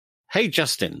Hey,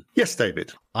 Justin. Yes,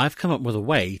 David. I've come up with a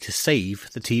way to save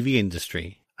the TV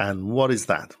industry. And what is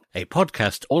that? A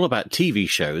podcast all about TV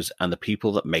shows and the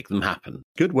people that make them happen.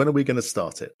 Good. When are we going to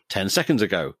start it? 10 seconds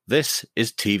ago. This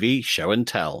is TV Show and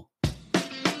Tell.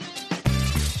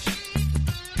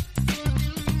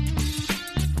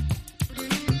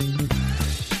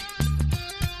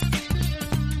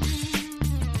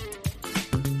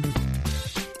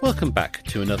 Welcome back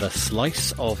to another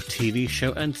slice of TV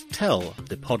Show and Tell,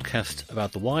 the podcast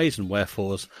about the whys and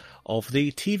wherefores of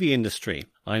the TV industry.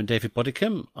 I'm David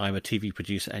Bodicum. I'm a TV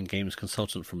producer and games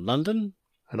consultant from London.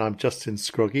 And I'm Justin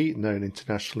Scroggy, known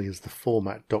internationally as the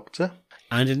Format Doctor.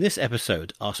 And in this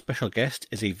episode, our special guest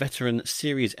is a veteran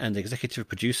series and executive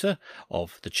producer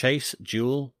of The Chase,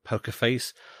 Duel, Poker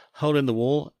Face, Hole in the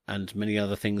Wall, and many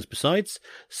other things besides,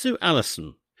 Sue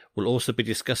Allison. We'll also be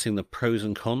discussing the pros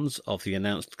and cons of the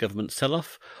announced government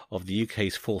sell-off of the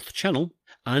UK's fourth channel,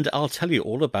 and I'll tell you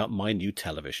all about my new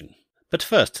television. But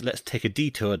first, let's take a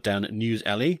detour down News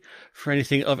Alley for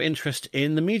anything of interest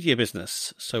in the media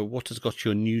business. So what has got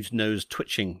your news nose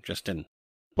twitching, Justin?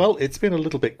 Well, it's been a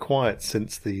little bit quiet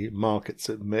since the markets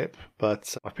at MIP,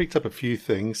 but I picked up a few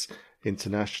things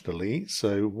internationally.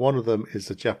 So one of them is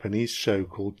a Japanese show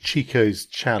called Chico's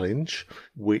Challenge,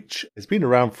 which has been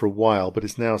around for a while, but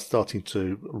is now starting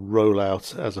to roll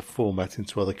out as a format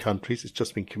into other countries. It's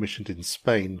just been commissioned in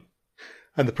Spain.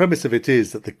 And the premise of it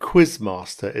is that the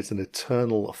quizmaster is an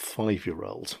eternal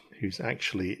 5-year-old who's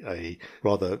actually a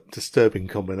rather disturbing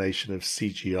combination of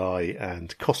CGI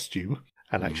and costume,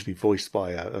 and actually voiced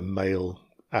by a male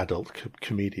adult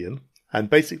comedian. And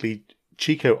basically,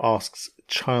 Chico asks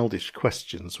childish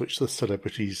questions which the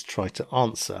celebrities try to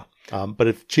answer. But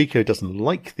if Chico doesn't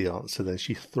like the answer, then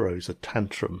she throws a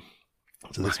tantrum.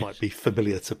 So this might be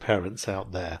familiar to parents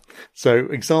out there. So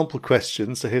example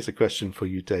questions. So here's a question for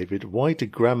you, David. Why do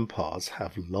grandpas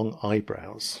have long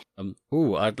eyebrows?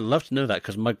 I'd love to know that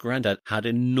because my granddad had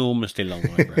enormously long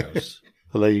eyebrows.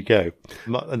 Well, there you go.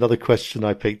 Another question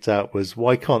I picked out was,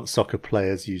 why can't soccer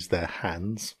players use their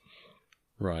hands?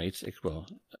 Right. Well,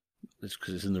 it's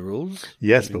because it's in the rules.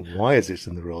 Yes, but why is it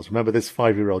in the rules? Remember, this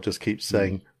 5-year-old just keeps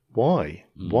saying, why?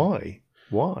 Why?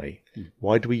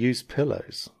 Why do we use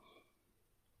pillows?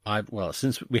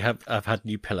 Since I've had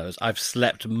new pillows, I've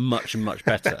slept much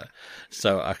better,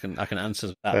 so I can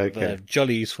answer that. Okay. They're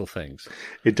jolly useful things.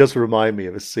 It does remind me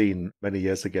of a scene many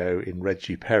years ago in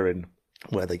Reggie Perrin,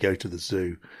 where they go to the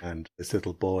zoo and this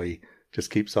little boy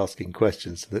just keeps asking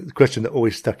questions. The question that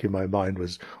always stuck in my mind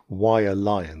was, why are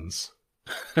lions?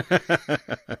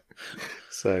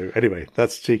 So anyway,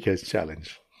 that's Chico's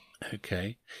Challenge.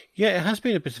 Okay. Yeah, it has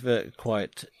been a bit of a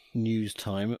quiet news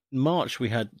time. In March, we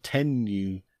had 10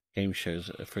 new game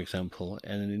shows, for example,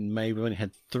 and in May, we only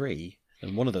had 3.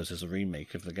 And one of those is a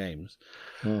remake of the games.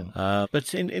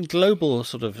 But in global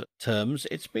sort of terms,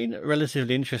 it's been a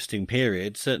relatively interesting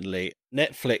period, certainly.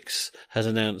 Netflix has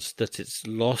announced that it's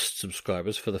lost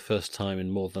subscribers for the first time in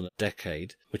more than a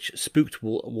decade, which spooked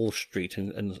Wall Street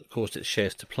and caused its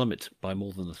shares to plummet by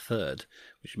more than a third,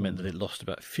 which meant that it lost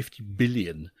about 50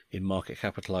 billion in market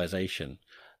capitalization.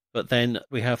 But then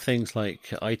we have things like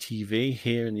ITV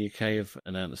here in the UK have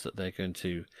announced that they're going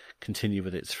to continue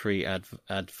with its free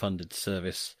ad-funded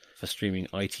service for streaming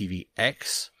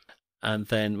ITVX. And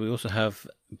then we also have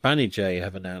Banijay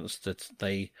have announced that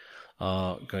they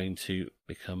are going to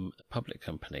become a public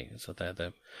company. So they're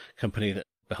the company that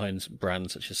behind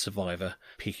brands such as Survivor,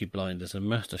 Peaky Blinders and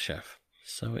MasterChef.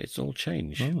 So it's all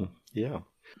changed. Yeah.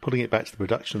 Putting it back to the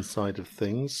production side of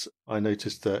things, I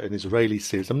noticed an Israeli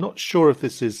series. I'm not sure if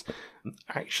this is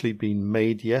actually been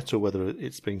made yet or whether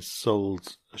it's being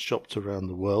sold, shopped around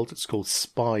the world. It's called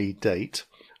Spy Date.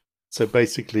 So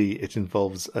basically it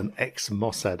involves an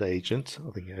ex-Mossad agent.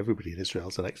 I think everybody in Israel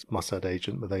is an ex-Mossad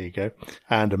agent, but there you go.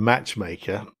 And a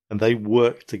matchmaker. And they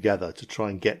work together to try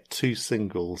and get 2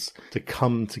 singles to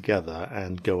come together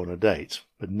and go on a date.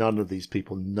 But none of these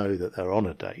people know that they're on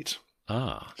a date.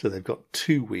 So they've got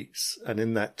 2 weeks, and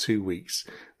in that 2 weeks,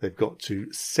 they've got to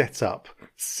set up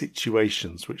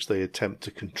situations which they attempt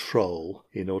to control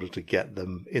in order to get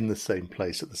them in the same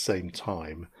place at the same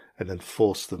time, and then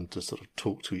force them to sort of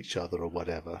talk to each other or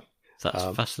whatever.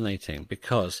 That's fascinating,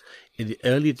 because in the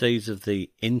early days of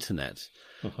the internet,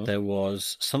 there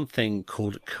was something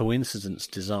called Coincidence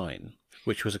Design,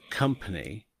 which was a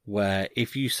company where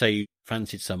if you say you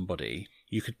fancied somebody,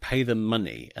 you could pay them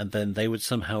money and then they would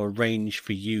somehow arrange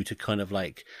for you to kind of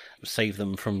like save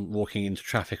them from walking into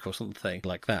traffic or something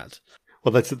like that.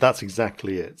 Well, that's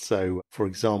exactly it. So, for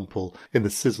example, in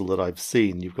the sizzle that I've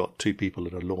seen, you've got two people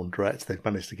in a laundrette. They've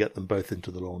managed to get them both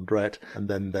into the laundrette, and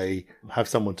then they have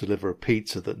someone deliver a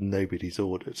pizza that nobody's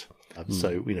ordered.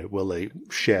 So, will they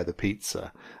share the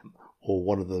pizza? Or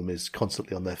one of them is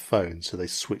constantly on their phone, so they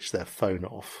switch their phone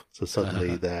off. So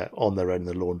suddenly they're on their own in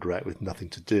the laundrette with nothing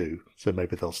to do. So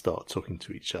maybe they'll start talking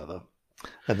to each other.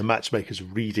 And the matchmaker's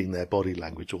reading their body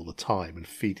language all the time and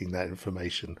feeding that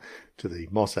information to the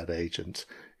Mossad agent,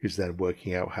 who's then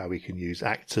working out how he can use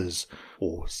actors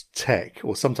or tech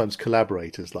or sometimes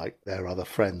collaborators like their other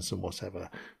friends and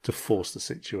whatever to force the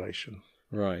situation.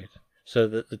 Right. So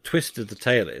the twist of the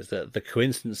tale is that the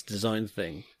coincidence design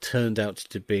thing turned out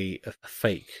to be a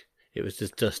fake. It was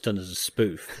just done as a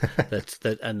spoof,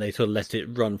 and they sort of let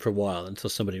it run for a while until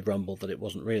somebody rumbled that it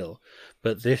wasn't real.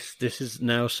 But this is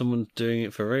now someone doing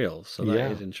it for real, so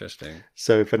that is interesting.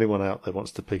 So if anyone out there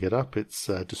wants to pick it up, it's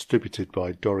distributed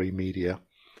by Dory Media.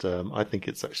 I think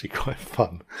it's actually quite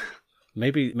fun.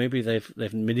 Maybe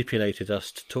they've manipulated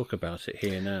us to talk about it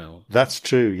here now. That's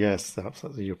true. Yes,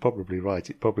 absolutely. You're probably right.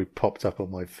 It probably popped up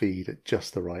on my feed at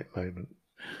just the right moment.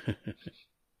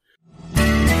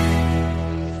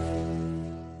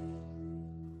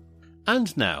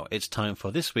 And now it's time for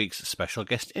this week's special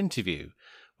guest interview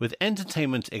with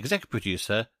entertainment exec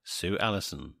producer Sue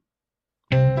Allison.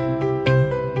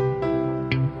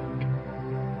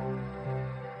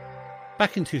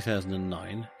 Back in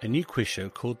 2009, a new quiz show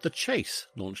called The Chase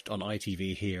launched on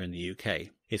ITV here in the UK.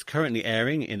 It's currently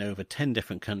airing in over 10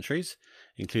 different countries,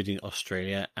 including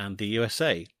Australia and the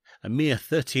USA. A mere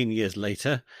 13 years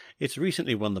later, it's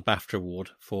recently won the BAFTA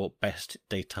Award for Best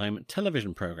Daytime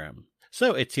Television Programme.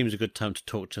 So it seems a good time to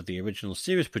talk to the original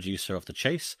series producer of The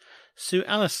Chase, Sue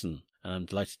Allison, and I'm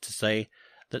delighted to say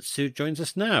that Sue joins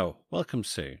us now. Welcome,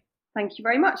 Sue. Thank you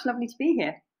very much. Lovely to be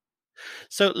here.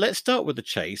 So let's start with The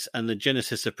Chase and the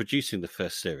genesis of producing the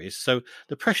first series. So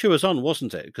the pressure was on,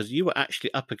 wasn't it? Because you were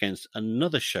actually up against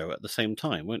another show at the same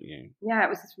time, weren't you? Yeah, it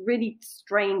was this really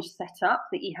strange setup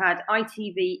that you had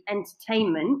ITV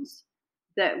Entertainment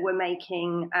that were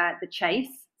making The Chase,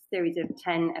 series of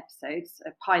 10 episodes,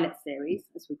 a pilot series,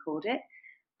 as we called it.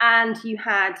 And you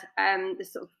had the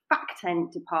sort of fact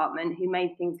end department who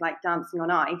made things like Dancing on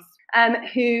Ice,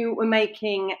 who were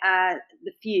making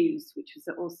The Fuse, which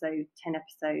was also 10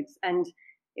 episodes. And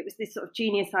it was this sort of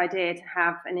genius idea to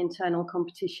have an internal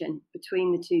competition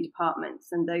between the two departments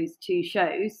and those two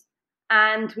shows,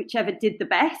 and whichever did the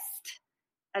best.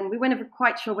 And we weren't ever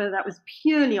quite sure whether that was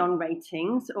purely on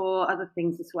ratings or other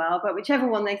things as well, but whichever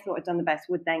one they thought had done the best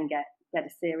would then get a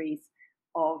series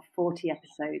of 40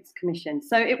 episodes commissioned.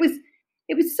 So it was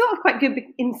sort of quite good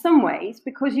in some ways,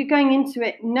 because you're going into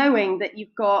it knowing that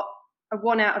you've got a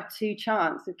 1 out of 2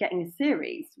 chance of getting a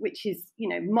series, which is,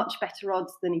 much better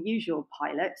odds than a usual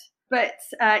pilot. But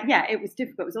it was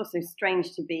difficult. It was also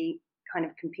strange to be kind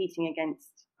of competing against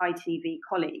ITV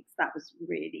colleagues. That was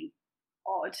really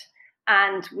odd.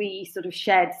 And we sort of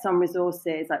shared some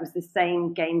resources. That was the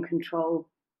same game control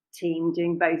team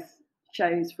doing both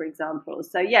shows, for example.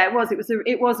 So yeah,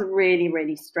 it was a really,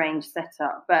 really strange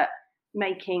setup. But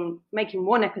making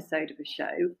one episode of a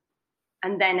show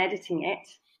and then editing it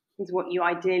is what you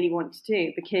ideally want to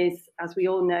do, because as we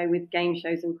all know with game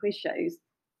shows and quiz shows,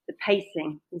 the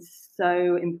pacing is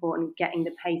so important, getting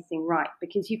the pacing right,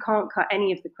 because you can't cut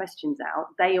any of the questions out.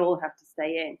 They all have to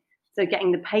stay in. So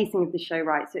getting the pacing of the show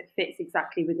right so it fits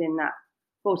exactly within that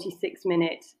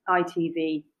 46-minute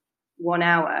ITV 1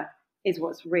 hour is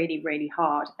what's really, really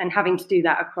hard. And having to do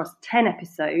that across 10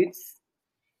 episodes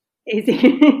is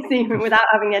even without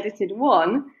having edited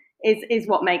one is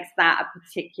what makes that a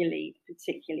particularly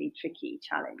tricky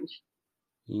challenge.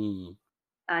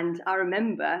 And I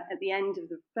remember at the end of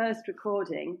the first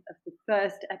recording of the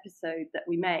first episode that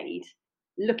we made,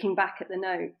 looking back at the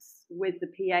notes with the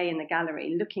PA in the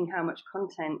gallery, looking how much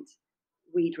content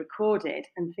we'd recorded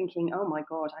and thinking, oh my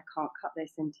God, I can't cut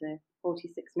this into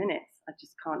 46 minutes. I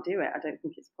just can't do it. I don't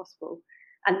think it's possible.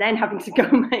 And then having to go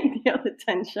and make the other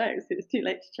 10 shows. It was too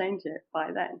late to change it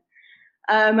by then.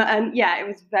 And yeah, it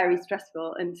was very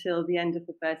stressful until the end of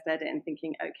the first edit and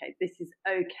thinking, okay, this is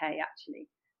okay, actually.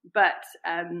 But,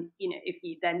 if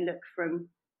you then look from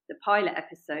the pilot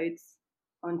episodes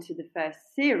onto the first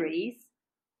series,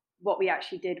 what we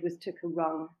actually did was took a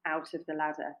rung out of the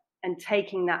ladder. And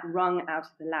taking that rung out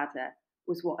of the ladder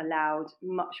was what allowed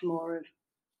much more of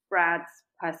Brad's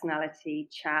personality,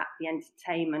 chat, the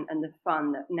entertainment and the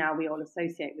fun that now we all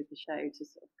associate with the show to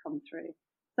sort of come through.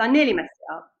 So I nearly messed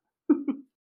it up.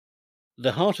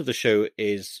 The heart of the show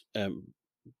is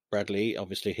Bradley,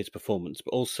 obviously his performance,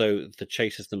 but also the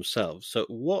chasers themselves. So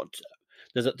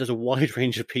there's a wide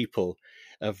range of people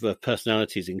of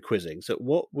personalities in quizzing. So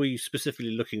what were you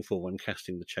specifically looking for when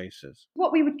casting the chasers?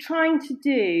 What we were trying to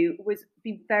do was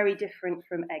be very different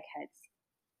from Eggheads.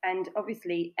 And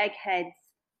obviously, Eggheads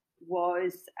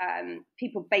was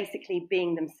people basically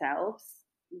being themselves,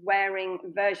 wearing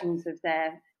versions of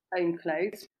their own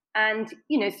clothes, and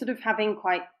sort of having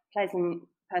quite pleasant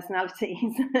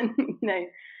personalities,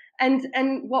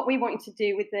 and what we wanted to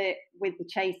do with the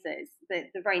chasers,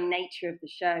 the very nature of the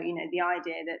show, the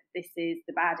idea that this is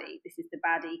the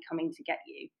baddie coming to get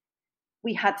you.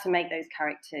 We had to make those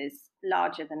characters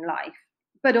larger than life,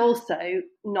 but also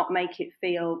not make it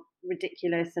feel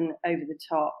ridiculous and over the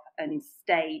top and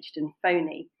staged and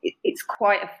phony. It's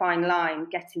quite a fine line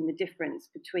getting the difference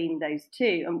between those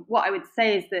two. And what I would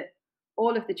say is that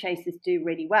all of the chasers do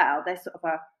really well. They're sort of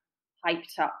a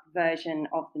hyped up version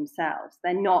of themselves.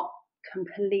 They're not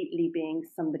completely being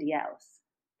somebody else.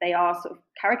 They are sort of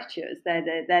caricatures. They're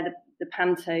the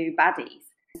panto baddies.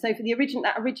 So for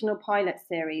that original pilot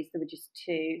series, there were just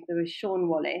two. There was Sean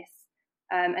Wallace,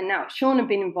 and now Sean had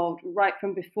been involved right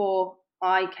from before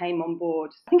I came on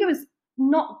board. I think it was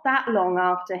not that long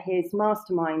after his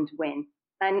Mastermind win,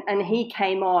 and he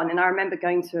came on, and I remember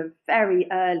going to a very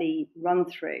early run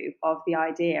through of the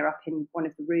idea up in one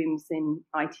of the rooms in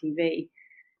ITV.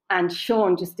 And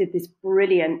Sean just did this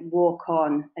brilliant walk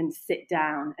on and sit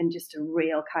down and just a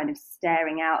real kind of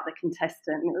staring out the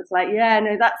contestant. And it was like, yeah,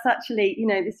 no, that's actually,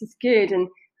 this is good. And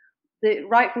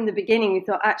right from the beginning, we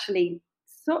thought actually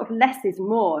sort of less is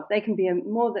more. If they can be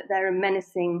more that they're a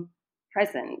menacing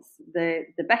presence, the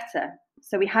better.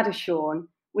 So we had a Sean.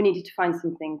 We needed to find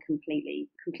something completely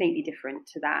different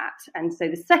to that. And so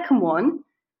the second one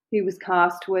who was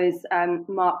cast was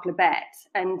Mark Lebet.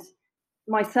 And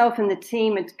myself and the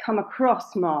team had come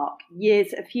across Mark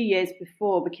a few years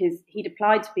before, because he'd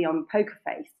applied to be on Poker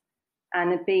Face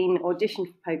and had been auditioned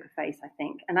for Poker Face, I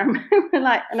think. And I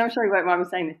remember and I'm sure he won't mind me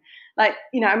saying this,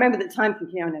 I remember at the time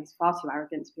thinking, oh no, it's far too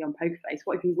arrogant to be on Poker Face.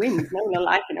 What if he wins? No one will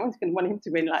like it. No one's going to want him to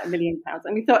win like £1 million.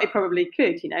 And we thought he probably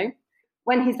could,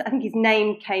 When I think his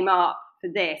name came up for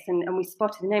this and we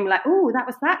spotted the name, like, oh, that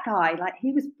was that guy. Like,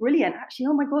 he was brilliant. Actually,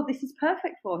 oh my God, this is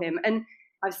perfect for him. And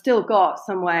I've still got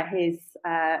somewhere his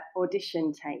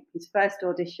audition tape, his first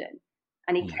audition.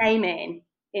 And he came in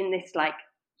this like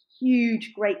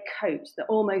huge great coat that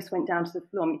almost went down to the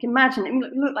floor. You can imagine it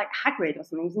looked like Hagrid or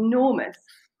something. It was enormous.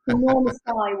 Enormous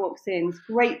guy walks in, this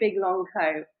great big long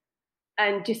coat,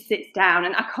 and just sits down.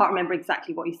 And I can't remember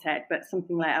exactly what he said, but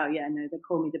something like, oh yeah, no, they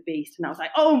call me the Beast. And I was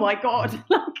like, oh my God.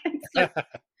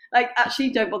 Actually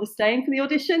don't bother staying for the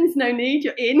auditions. No need,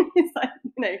 you're in. It's like,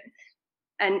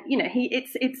 and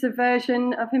it's a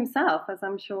version of himself, as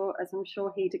I'm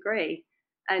sure he'd agree.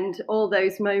 And all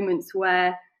those moments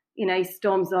where he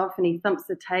storms off and he thumps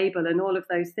the table and all of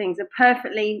those things are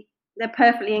perfectly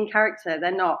in character.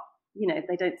 They're not,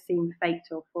 they don't seem faked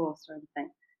or forced or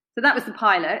anything. So that was the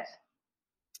pilot.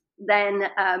 Then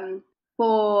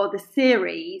for the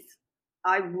series,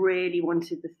 I really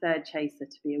wanted the third chaser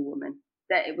to be a woman.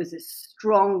 That it was a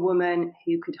strong woman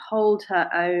who could hold her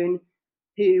own,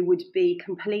 who would be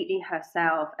completely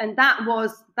herself. And that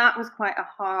was quite a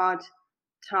hard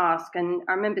task. And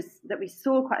I remember that we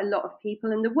saw quite a lot of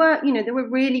people, and there were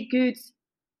really good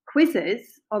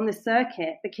quizzes on the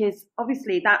circuit, because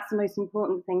obviously that's the most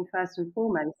important thing first and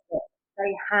foremost, that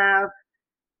they have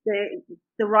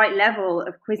the right level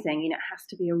of quizzing. It has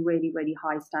to be a really, really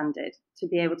high standard to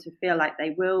be able to feel like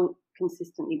they will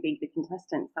consistently beat the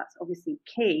contestants. That's obviously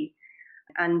key.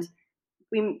 And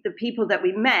the people that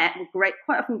we met were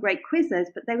quite often great quizzers,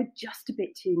 but they were just a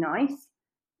bit too nice.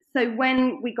 So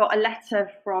when we got a letter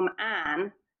from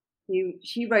Anne,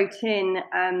 she wrote in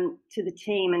to the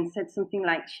team and said something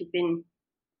like she'd been,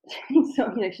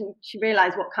 she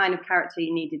realised what kind of character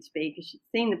you needed to be, because she'd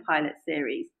seen the pilot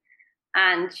series,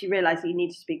 and she realised that you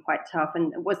needed to be quite tough.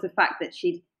 And it was the fact that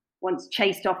she'd once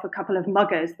chased off a couple of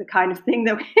muggers, the kind of thing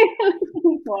that we were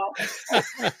looking for.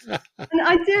 And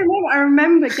I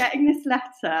remember getting this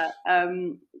letter.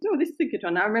 This is a good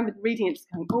one. I remember reading it, just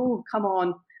going, oh, come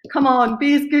on,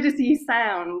 be as good as you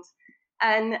sound.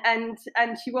 And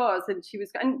she was,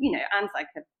 and Anne's like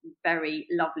a very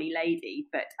lovely lady,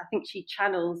 but I think she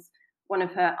channels one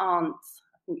of her aunts.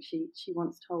 I think she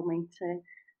once told me to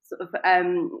sort of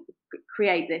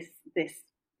create this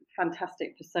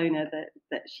fantastic persona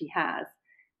that she has.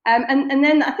 And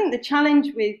then I think the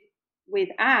challenge with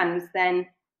Anne was then,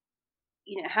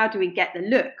 how do we get the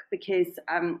look? Because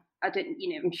I'm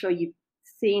sure you've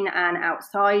seen Anne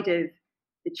outside of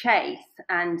the chase,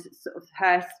 and sort of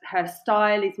her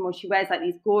style is more, she wears like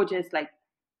these gorgeous, like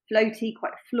floaty,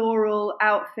 quite floral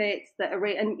outfits that are,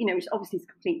 and which obviously is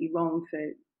completely wrong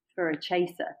for a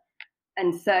chaser.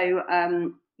 And so,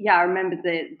 I remember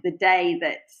the day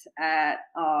that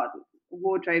our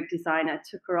wardrobe designer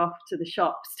took her off to the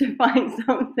shops to find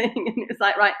something, and it was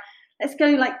like, right, let's go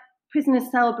like prisoner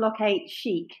cell block 8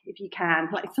 chic if you can,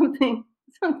 like something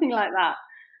like that.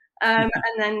 And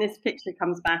then this picture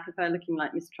comes back of her looking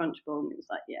like Miss Trunchbull, and it was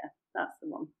like, yeah, that's the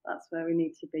one. That's where we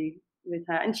need to be with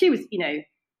her. And she was,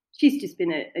 she's just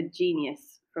been a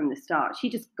genius from the start. She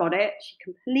just got it. She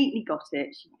completely got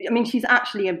it. She's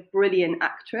actually a brilliant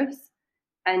actress,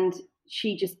 and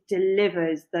she just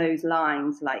delivers those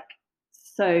lines like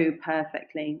so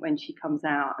perfectly when she comes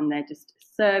out, and they're just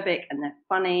acerbic and they're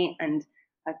funny, and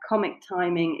her comic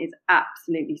timing is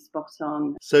absolutely spot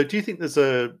on. So do you think there's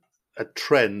a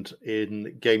trend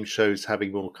in game shows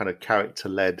having more kind of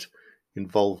character-led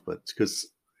involvement? Because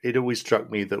it always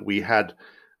struck me that we had,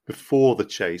 before The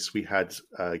Chase, we had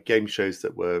game shows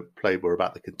that were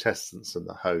about the contestants and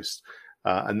the host.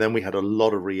 And then we had a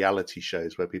lot of reality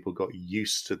shows where people got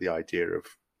used to the idea of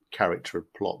character and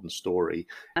plot and story.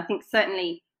 I think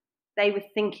certainly they were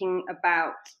thinking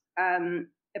about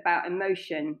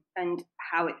emotion and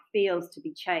how it feels to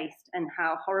be chased, and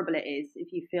how horrible it is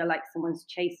if you feel like someone's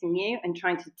chasing you, and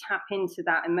trying to tap into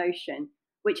that emotion,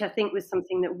 which I think was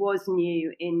something that was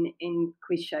new in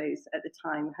quiz shows at the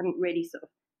time. We hadn't really sort of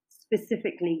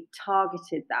specifically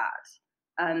targeted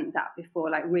that before,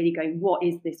 like really going, what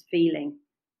is this feeling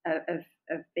of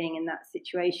being in that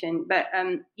situation? But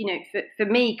for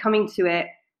me, coming to it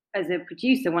as a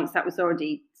producer, once that was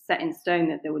already set in stone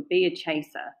that there would be a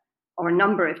chaser or a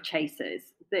number of chasers,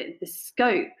 the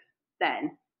scope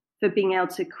then for being able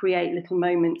to create little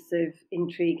moments of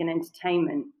intrigue and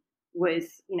entertainment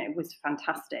was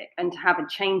fantastic. And to have a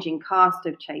changing cast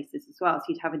of chasers as well, so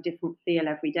you'd have a different feel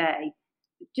every day,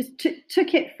 just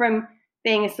took it from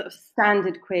being a sort of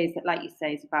standard quiz that, like you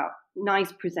say, is about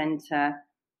nice presenter,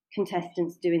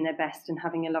 contestants doing their best and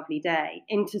having a lovely day,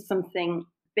 into something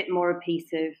a bit more a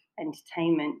piece of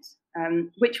entertainment,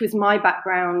 which was my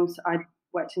background. I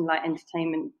worked in light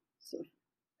entertainment sort of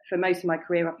for most of my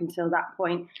career up until that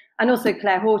point. And also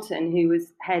Claire Horton, who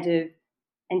was head of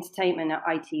entertainment at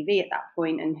ITV at that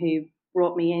point, and who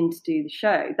brought me in to do the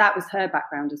show. That was her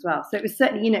background as well. So it was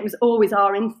certainly, it was always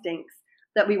our instincts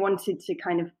that we wanted to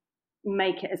kind of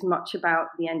make it as much about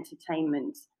the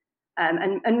entertainment,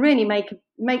 and really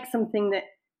make something that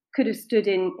could have stood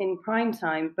in prime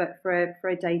time, but for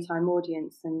a daytime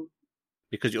audience. And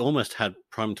because you almost had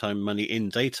primetime money in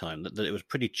daytime, that it was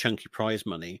pretty chunky prize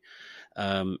money.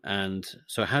 And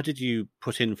so how did you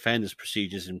put in fairness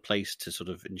procedures in place to sort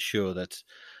of ensure that,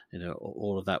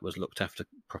 all of that was looked after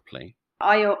properly?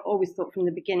 I always thought from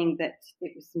the beginning that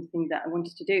it was something that I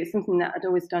wanted to do. It's something that I'd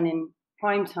always done in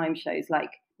primetime shows,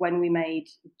 like when we made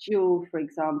Jewel, for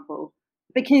example,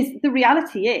 because the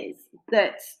reality is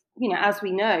that, as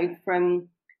we know from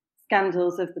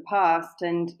scandals of the past,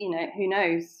 and, who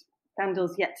knows,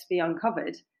 scandals yet to be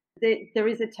uncovered, there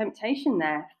is a temptation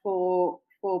there for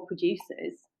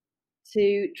producers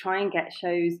to try and get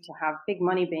shows to have big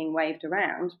money being waved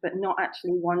around, but not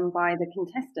actually won by the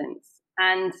contestants.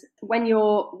 And when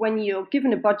you're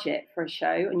given a budget for a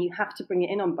show and you have to bring it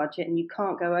in on budget, and you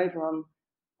can't go over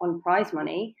on prize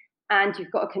money, and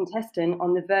you've got a contestant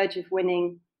on the verge of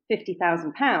winning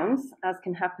 £50,000, as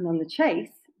can happen on The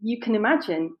Chase, you can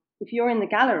imagine, if you're in the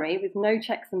gallery with no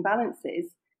checks and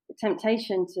balances, the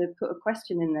temptation to put a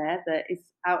question in there that is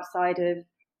outside of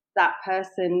that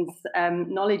person's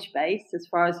knowledge base, as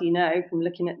far as you know from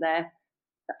looking at their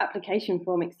application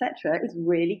form, etc., is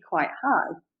really quite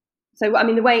high. So,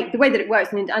 the way that it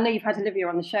works, and I know you've had Olivia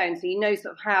on the show, and so you know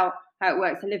sort of how it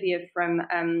works. Olivia van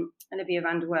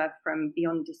der Werf from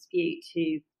Beyond Dispute,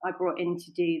 who I brought in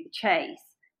to do The Chase.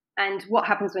 And what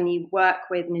happens when you work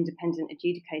with an independent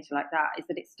adjudicator like that is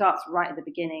that it starts right at the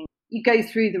beginning. You go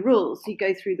through the rules. You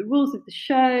go through the rules of the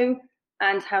show,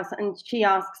 and she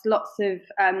asks lots of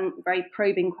very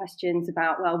probing questions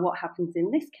about, well, what happens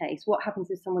in this case? What happens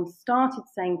if someone started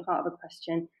saying part of a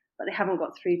question, but they haven't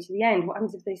got through to the end? What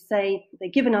happens if they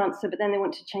give an answer, but then they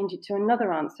want to change it to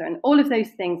another answer? And all of those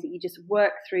things that you just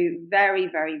work through very,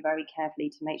 very, very carefully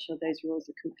to make sure those rules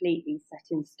are completely set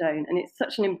in stone. And it's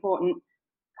such an important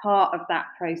part of that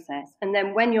process. And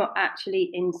then when you're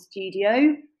actually in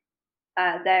studio,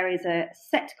 there is a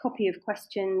set copy of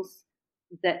questions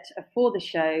that are for the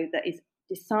show that is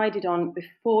decided on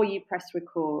before you press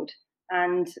record,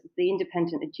 and the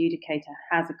independent adjudicator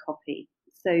has a copy.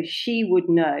 So she would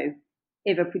know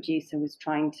if a producer was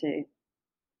trying to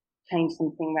change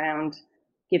something around,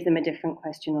 give them a different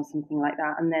question or something like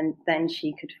that, and then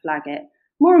she could flag it.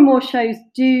 More and more shows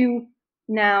do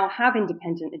now have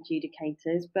independent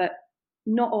adjudicators, but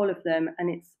not all of them, and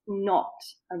it's not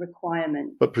a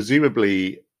requirement. But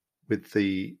presumably, with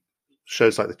the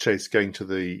shows like The Chase going to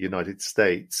the United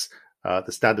States,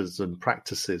 the standards and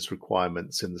practices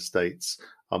requirements in the States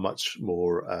are much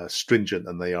more stringent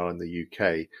than they are in the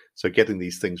UK. So getting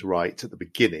these things right at the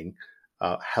beginning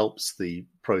helps the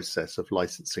process of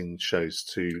licensing shows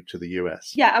to the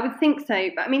US. Yeah, I would think so.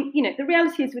 But I mean, the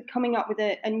reality is with coming up with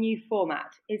a new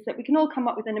format is that we can all come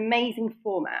up with an amazing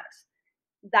format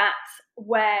that's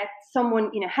where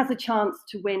someone, has a chance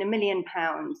to win £1 million,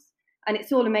 and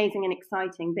it's all amazing and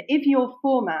exciting. But if your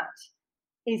format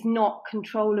is not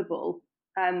controllable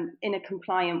in a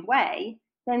compliant way,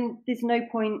 then there's no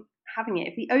point having it.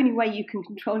 If the only way you can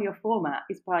control your format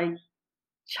is by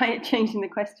changing the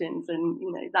questions and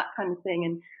that kind of thing,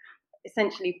 and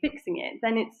essentially fixing it,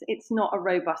 then it's not a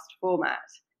robust format.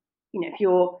 If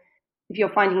you're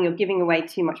finding you're giving away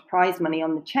too much prize money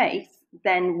on The Chase,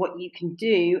 then what you can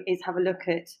do is have a look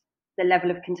at the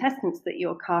level of contestants that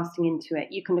you're casting into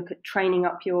it. You can look at training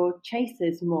up your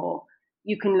chasers more.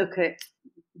 You can look at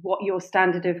what your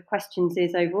standard of questions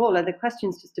is overall. Are the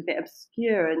questions just a bit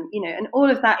obscure? And and all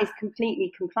of that is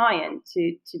completely compliant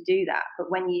to do that.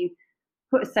 But when you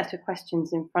put a set of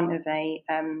questions in front of a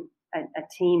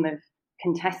team of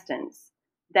contestants,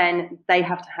 then they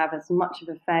have to have as much of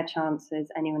a fair chance as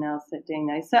anyone else at doing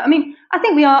those. So, I mean, I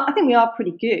think we are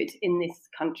pretty good in this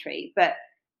country, but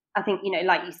I think,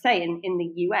 like you say, in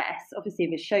the US, obviously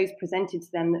if a show's presented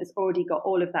to them that has already got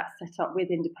all of that set up with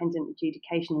independent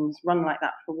adjudication and has run like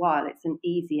that for a while, it's an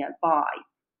easier buy.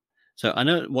 So I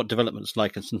know what development's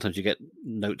like, and sometimes you get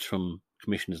notes from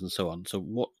commissioners and so on. So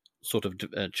what sort of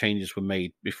changes were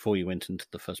made before you went into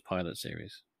the first pilot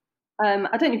series? I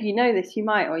don't know if you know this, you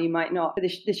might or you might not, but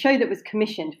the show that was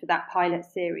commissioned for that pilot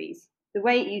series, the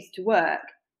way it used to work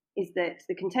is that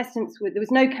the contestants there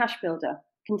was no cash builder.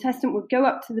 Contestant would go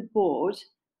up to the board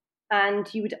and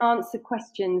you would answer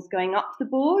questions going up the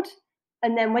board.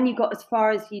 And then when you got as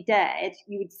far as you dared,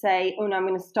 you would say, oh no, I'm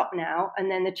going to stop now. And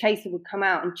then the chaser would come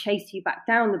out and chase you back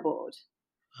down the board.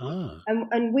 Ah.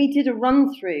 And we did a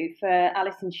run through for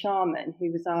Alison Sharman,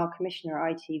 who was our commissioner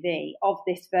at ITV, of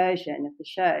this version of the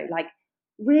show, like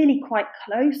really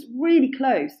really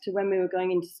close to when we were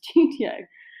going into studio.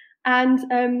 And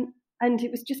it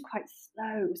was just quite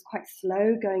slow. It was quite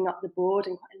slow going up the board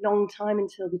and quite a long time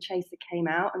until the chaser came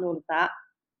out and all of that.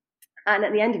 And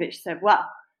at the end of it, she said, well,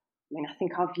 I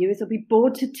think our viewers will be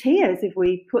bored to tears if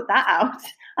we put that out.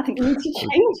 I think we need to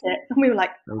change it. And we were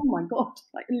like, oh my God,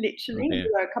 like literally, we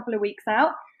were a couple of weeks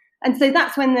out. And so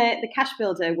that's when the cash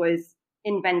builder was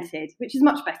invented, which is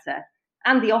much better.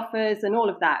 And the offers and all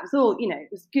of that, it was all, it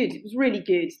was good. It was really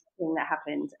good thing that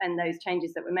happened and those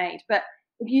changes that were made. But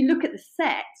if you look at the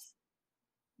set,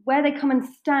 where they come and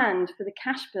stand for the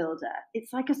cash builder,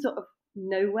 it's like a sort of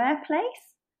nowhere place,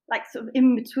 like sort of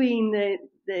in between the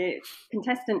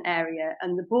contestant area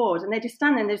and the board, and they just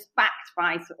stand there and they're just backed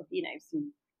by sort of,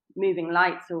 some moving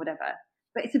lights or whatever.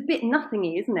 But it's a bit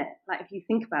nothingy, isn't it? Like if you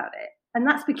think about it. And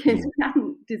that's because we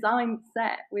hadn't designed the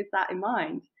set with that in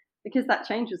mind, because that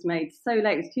change was made so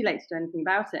late, it was too late to do anything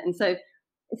about it. And so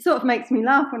it sort of makes me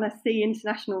laugh when I see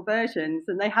international versions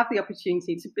and they have the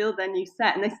opportunity to build their new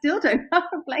set and they still don't have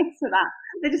a place for that.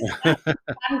 They just have a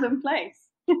random place.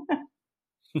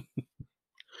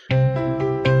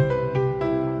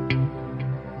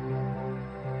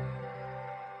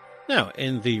 Now,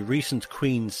 in the recent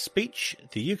Queen's speech,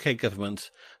 the UK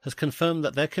government has confirmed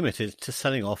that they're committed to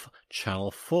selling off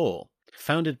Channel 4.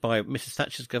 Founded by Mrs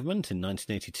Thatcher's government in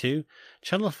 1982,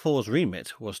 Channel 4's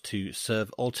remit was to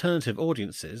serve alternative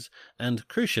audiences and,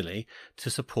 crucially, to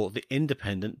support the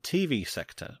independent TV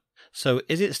sector. So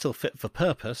is it still fit for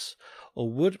purpose,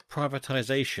 or would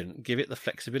privatisation give it the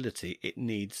flexibility it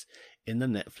needs in the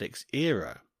Netflix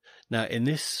era? Now, in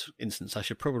this instance, I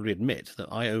should probably admit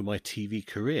that I owe my TV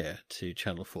career to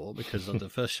Channel 4 because the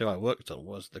first show I worked on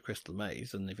was The Crystal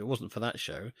Maze, and if it wasn't for that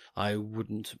show, I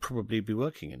wouldn't probably be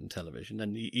working in television.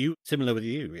 And you, similar with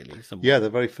you, really. Somewhat. Yeah, the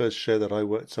very first show that I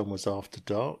worked on was After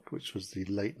Dark, which was the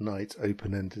late night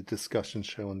open-ended discussion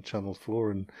show on Channel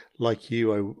 4. And like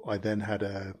you, I then had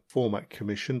a format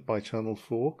commissioned by Channel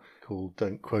 4 called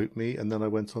Don't Quote Me, and then I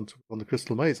went on The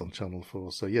Crystal Maze on Channel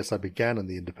 4. So yes, I began in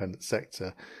the independent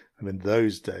sector. And in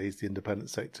those days, the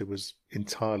independent sector was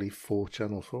entirely for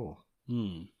Channel 4.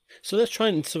 So let's try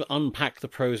and sort of unpack the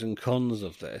pros and cons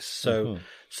of this. So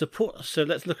So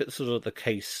let's look at sort of the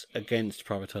case against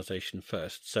privatisation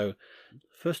first. So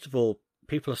first of all,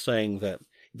 people are saying that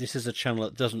this is a channel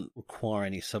that doesn't require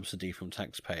any subsidy from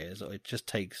taxpayers. It just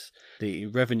takes the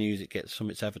revenues it gets from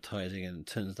its advertising and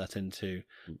turns that into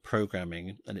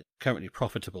programming, and it's currently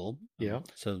profitable. Yeah.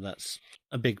 So that's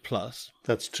a big plus.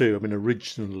 That's true. I mean,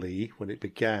 originally, when it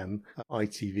began,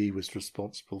 ITV was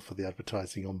responsible for the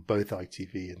advertising on both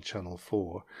ITV and Channel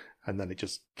 4, and then it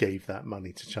just gave that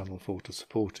money to Channel 4 to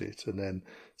support it. And then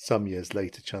some years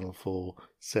later, Channel 4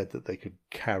 said that they could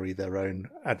carry their own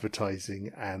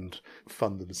advertising and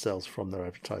fund themselves from their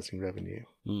advertising revenue.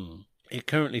 It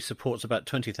currently supports about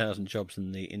 20,000 jobs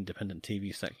in the independent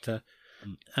TV sector.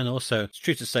 And also, it's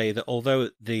true to say that although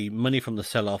the money from the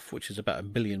sell-off, which is about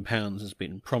 £1 billion, has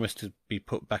been promised to be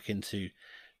put back into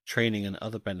training and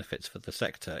other benefits for the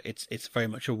sector, it's very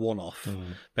much a one-off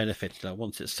benefit.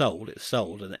 Once it's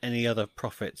sold, and any other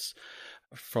profits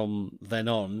from then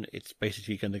on, it's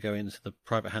basically going to go into the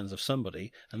private hands of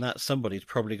somebody, and that somebody's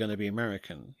probably going to be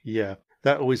American. Yeah,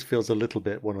 that always feels a little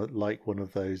bit like one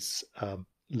of those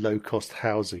low-cost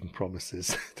housing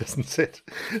promises, doesn't it?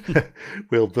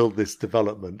 We'll build this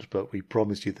development, but we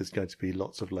promise you there's going to be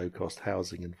lots of low-cost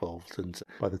housing involved, and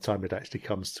by the time it actually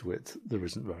comes to it, there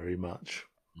isn't very much.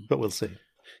 But we'll see.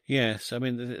 Yes, I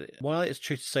mean, while it's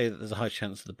true to say that there's a high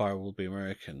chance that the buyer will be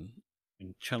American,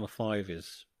 Channel 5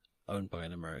 is owned by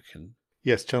an American.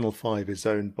 Yes, Channel 5 is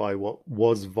owned by what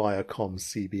was Viacom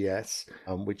CBS,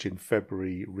 which in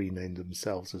February renamed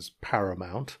themselves as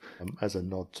Paramount, as a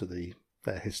nod to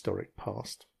their historic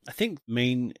past. I think the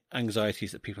main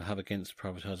anxieties that people have against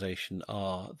privatisation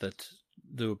are that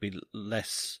there will be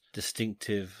less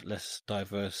distinctive, less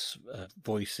diverse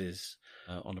voices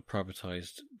on a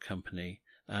privatised company.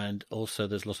 And also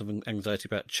there's lots of anxiety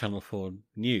about Channel 4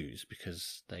 News,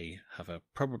 because they have a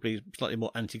probably slightly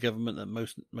more anti-government than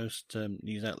most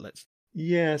news outlets.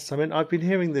 Yes, I mean, I've been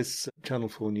hearing this Channel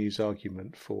 4 News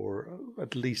argument for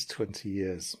at least 20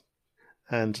 years.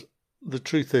 And the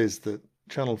truth is that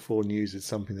Channel 4 News is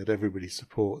something that everybody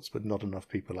supports, but not enough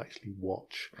people actually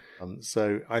watch.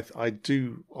 So I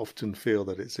do often feel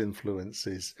that its influence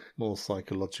is more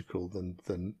psychological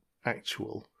than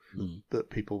actual,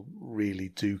 that people really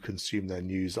do consume their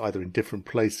news either in different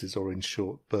places or in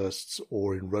short bursts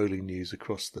or in rolling news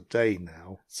across the day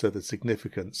now. So the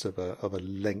significance of a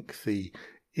lengthy,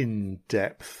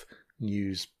 in-depth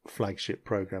news flagship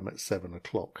program at 7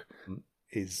 o'clock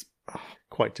is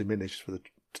quite diminished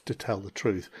to tell the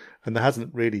truth. And there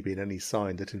hasn't really been any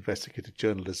sign that investigative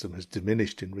journalism has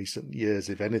diminished in recent years.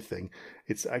 If anything,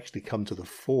 it's actually come to the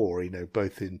fore,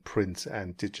 both in print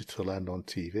and digital and on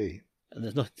TV. And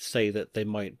there's nothing to say that they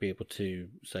might be able to,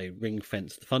 say,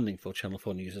 ring-fence the funding for Channel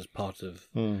 4 News as part of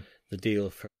the deal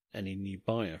for any new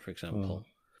buyer, for example.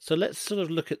 So let's sort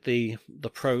of look at the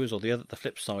pros or the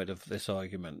flip side of this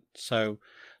argument. So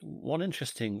one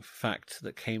interesting fact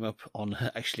that came up on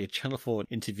actually a Channel 4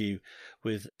 interview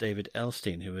with David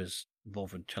Elstein, who was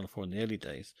involved in Channel 4 in the early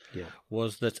days,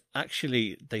 was that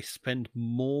actually they spend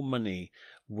more money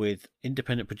with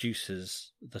independent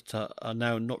producers that are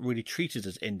now not really treated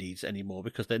as indies anymore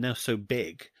because they're now so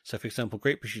big. So, for example,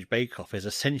 Great British Bake Off is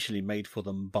essentially made for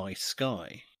them by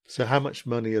Sky. So how much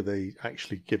money are they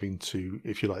actually giving to,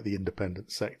 if you like, the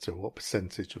independent sector? What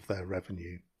percentage of their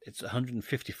revenue? It's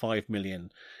 155 million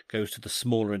goes to the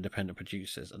smaller independent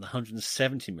producers, and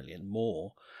 170 million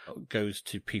more goes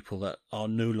to people that are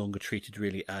no longer treated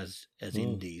really as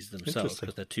indies themselves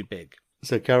because they're too big.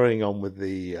 So carrying on with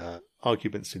the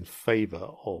arguments in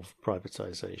favour of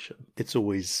privatisation, it's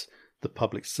always the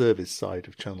public service side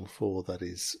of Channel 4 that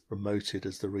is promoted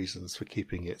as the reasons for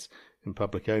keeping it in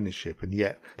public ownership, and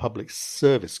yet public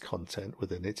service content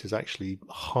within it is actually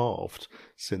halved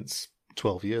since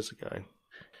 12 years ago.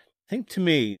 I think to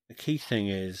me, the key thing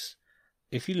is,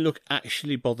 if you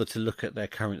actually bother to look at their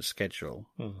current schedule,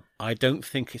 I don't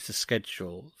think it's a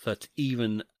schedule that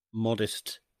even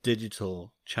modest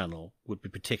digital channel would be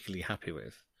particularly happy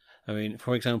with. I mean,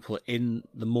 for example, in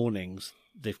the mornings,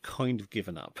 they've kind of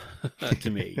given up to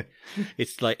me.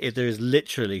 It's like there is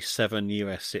literally 7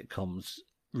 US sitcoms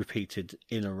repeated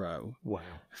in a row. Wow.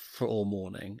 For all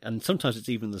morning. And sometimes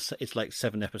it's like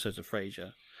 7 episodes of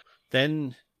Frasier.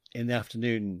 Then in the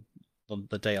afternoon, on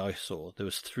the day I saw, there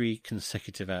was 3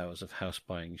 consecutive hours of house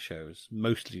buying shows,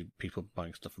 mostly people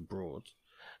buying stuff abroad.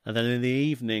 And then in the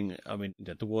evening, I mean,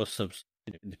 there was some,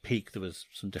 in the peak, there was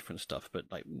some different stuff, but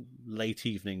like late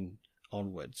evening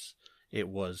onwards, it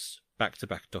was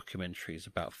back-to-back documentaries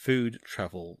about food,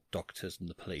 travel, doctors, and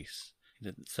the police.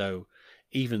 So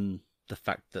even the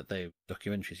fact that they're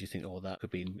documentaries, you think, that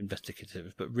could be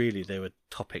investigative, but really they were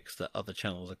topics that other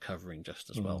channels are covering just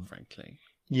as well, frankly.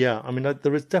 Yeah, I mean,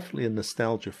 there is definitely a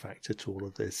nostalgia factor to all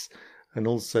of this. and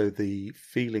also the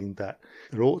feeling that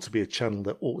there ought to be a channel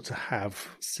that ought to have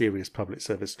serious public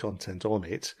service content on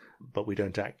it, but we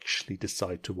don't actually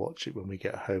decide to watch it when we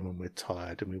get home and we're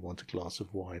tired and we want a glass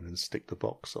of wine and stick the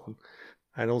box on.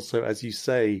 And also, as you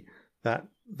say, that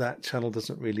channel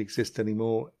doesn't really exist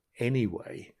anymore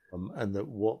anyway. And that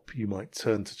what you might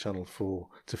turn to Channel 4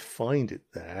 to find it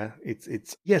there,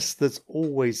 it's yes, there's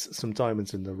always some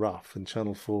diamonds in the rough, and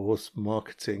Channel 4's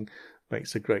marketing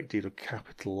makes a great deal of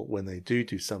capital when they do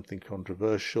something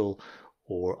controversial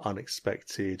or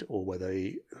unexpected, or where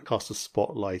they cast a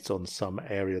spotlight on some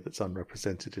area that's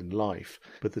unrepresented in life.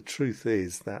 But the truth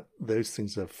is that those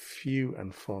things are few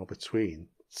and far between.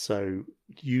 So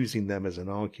using them as an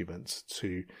argument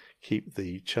to keep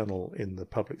the channel in the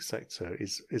public sector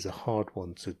is a hard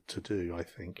one to do, I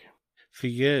think. For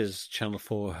years, Channel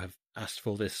 4 have asked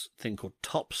for this thing called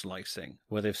top slicing,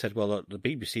 where they've said, well, look, the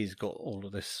BBC's got all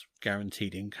of this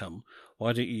guaranteed income.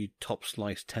 Why don't you top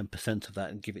slice 10% of that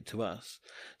and give it to us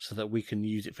so that we can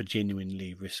use it for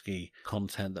genuinely risky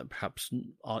content that perhaps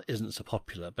isn't so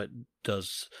popular, but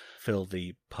does fill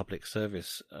the public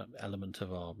service element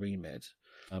of our remit?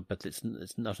 But it's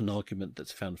not an argument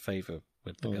that's found favour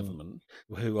with the government,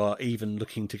 who are even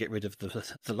looking to get rid of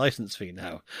the licence fee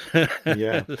now.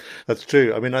 Yeah, that's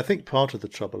true. I mean, I think part of the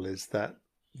trouble is that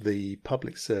the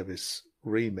public service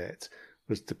remit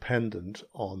was dependent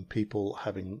on people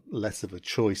having less of a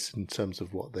choice in terms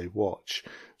of what they watch.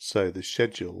 So the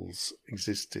schedules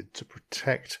existed to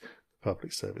protect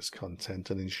public service content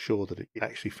and ensure that it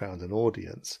actually found an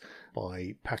audience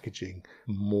by packaging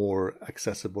more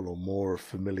accessible or more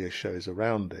familiar shows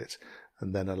around it,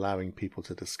 and then allowing people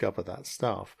to discover that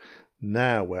stuff.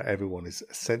 Now, where everyone is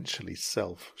essentially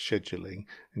self-scheduling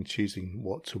and choosing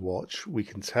what to watch, we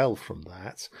can tell from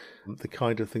that the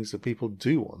kind of things that people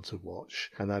do want to watch.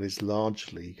 And that is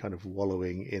largely kind of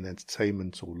wallowing in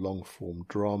entertainment or long-form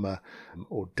drama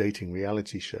or dating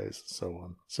reality shows and so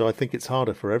on. So I think it's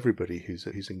harder for everybody who's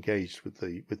engaged with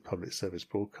public service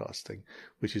broadcasting,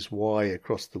 which is why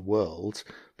across the world,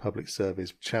 public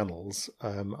service channels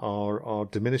are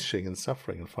diminishing and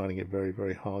suffering and finding it very,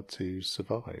 very hard to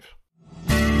survive.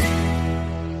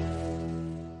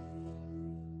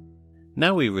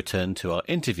 Now we return to our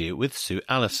interview with Sue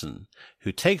Allison,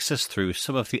 who takes us through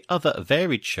some of the other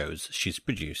varied shows she's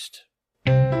produced.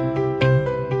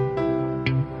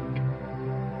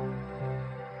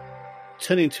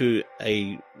 Turning to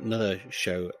another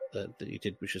show that you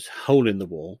did, which was Hole in the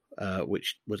Wall,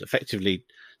 which was effectively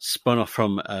spun off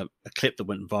from a clip that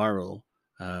went viral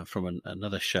from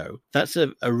another show. That's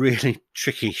a really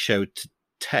tricky show to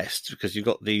test because you've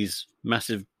got these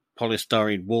massive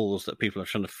polystyrene walls that people are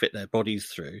trying to fit their bodies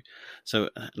through. So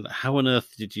how on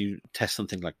earth did you test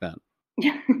something like that?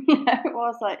 Yeah, it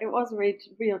was a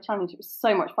real challenge. It was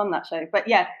so much fun, that show. But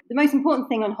yeah, the most important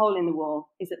thing on Hole in the Wall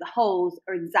is that the holes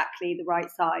are exactly the right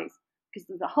size. Because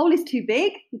if the hole is too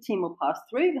big, the team will pass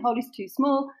through. The hole is too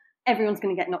small, everyone's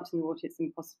going to get knocked in the water. It's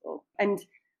impossible. And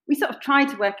we sort of tried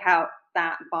to work out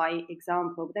that by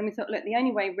example. But then we thought, look, the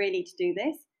only way really to do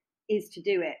this is to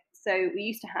do it. So we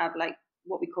used to have like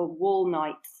what we call wall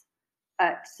nights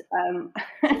at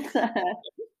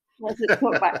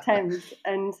Talkback Thames,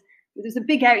 and there's a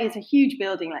big area. It's a huge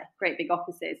building, like great big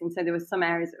offices, and so there were some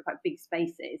areas that were quite big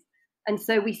spaces, and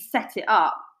so we set it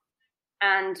up,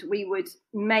 and we would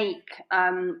make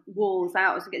walls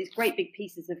out. So we get these great big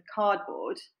pieces of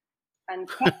cardboard, and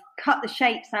cut the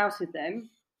shapes out of them,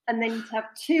 and then you'd have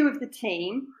two of the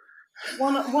team.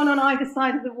 One on either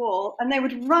side of the wall, and they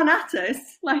would run at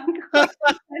us like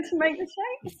to make the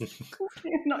shapes.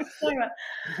 Not so much.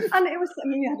 And it was. I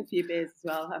mean, we had a few beers as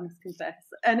well, I must confess.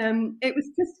 And it was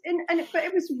just, but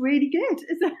it was really good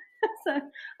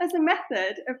as a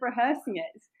method of rehearsing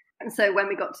it. And so when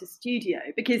we got to studio,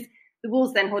 because the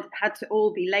walls then had to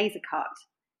all be laser cut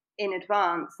in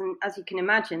advance, and as you can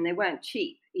imagine, they weren't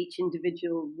cheap, each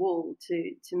individual wall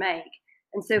to make.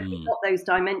 And so if we got those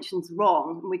dimensions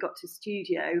wrong and we got to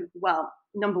studio, well,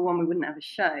 number one, we wouldn't have a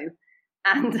show.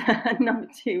 And number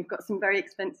two, we've got some very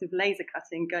expensive laser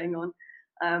cutting going on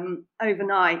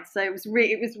overnight. So it was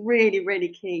really, really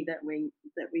key that we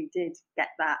did get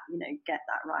that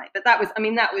right. But that was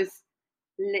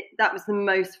the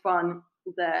most fun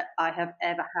that I have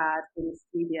ever had in the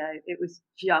studio. It was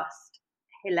just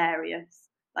hilarious,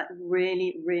 like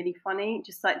really, really funny.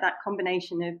 Just like that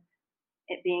combination of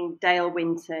it being Dale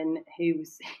Winton, who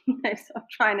was sort of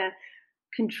trying to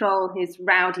control his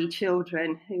rowdy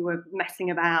children who were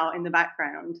messing about in the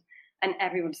background, and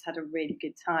everyone just had a really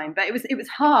good time. But it was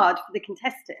hard for the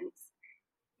contestants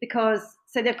because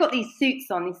so they've got these suits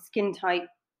on, these skin tight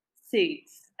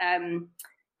suits, and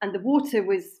the water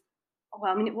was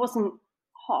well, I mean, it wasn't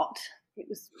hot. It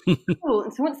was cool.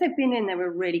 And so once they'd been in, they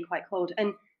were really quite cold.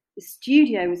 And the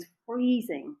studio was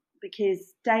freezing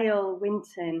because Dale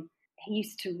Winton, he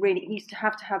used to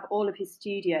have all of his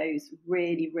studios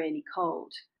really, really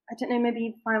cold. I don't know, maybe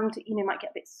he found, might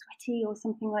get a bit sweaty or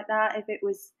something like that if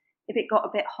it got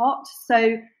a bit hot.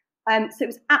 So it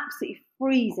was absolutely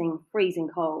freezing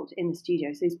cold in the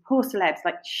studio. So his poor celebs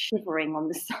like shivering on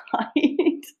the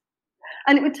side.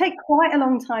 And it would take quite a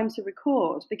long time to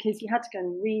record because you had to go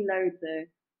and reload the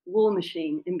wall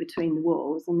machine in between the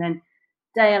walls. And then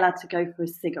Dale had to go for a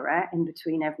cigarette in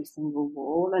between every single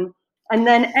wall. And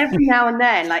then every now and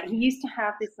then, like he used to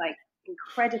have this like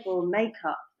incredible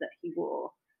makeup that he wore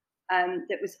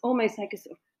that was almost like a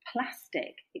sort of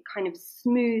plastic. It kind of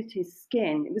smoothed his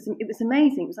skin. It was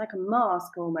amazing. It was like a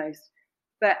mask almost.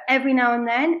 But every now and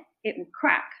then it would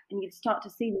crack and you'd start to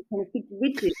see this kind of big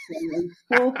ridges on his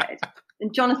forehead.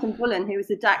 And Jonathan Bullen, who was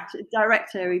the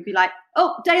director, he'd be like,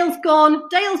 "Oh, Dale's gone.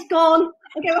 Dale's gone.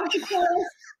 I'll go off the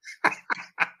course."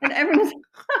 And everyone's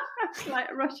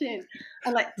like rush in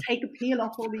and like take a peel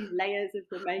off all these layers of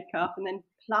the makeup and then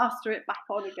plaster it back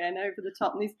on again over the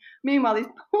top. And meanwhile, these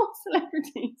poor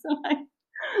celebrities are like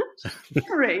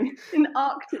shivering in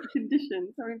Arctic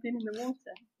conditions, having been in the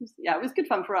water. Yeah, it was good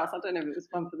fun for us. I don't know if it was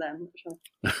fun for them. I'm not sure.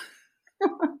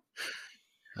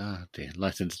 Oh dear,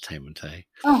 light entertainment, eh?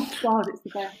 Oh God, it's the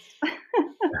best.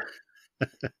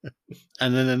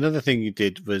 And then another thing you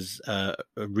did was a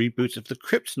reboot of the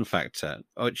Krypton Factor,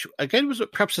 which again was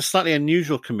perhaps a slightly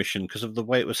unusual commission because of the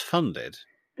way it was funded.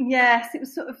 Yes, it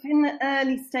was sort of in the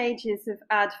early stages of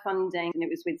ad funding, and it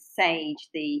was with Sage,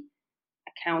 the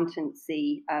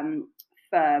accountancy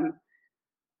firm.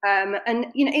 And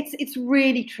it's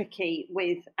really tricky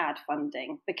with ad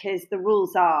funding because the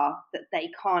rules are that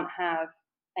they can't have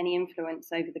any influence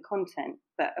over the content,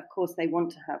 but of course they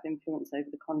want to have influence over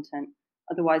the content.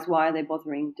 Otherwise, why are they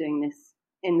bothering doing this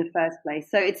in the first place?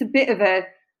 So it's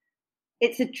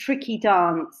a tricky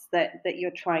dance that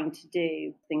you're trying to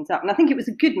do things up. And I think it was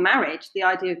a good marriage. The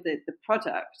idea of the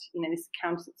product, this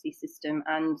accountancy system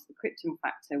and the Krypton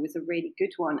Factor was a really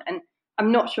good one. And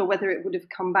I'm not sure whether it would have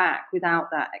come back without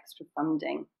that extra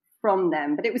funding from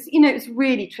them. But it was, it was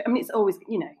really, it's always,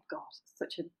 God, it's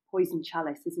such a poison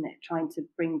chalice, isn't it? Trying to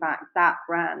bring back that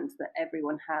brand that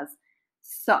everyone has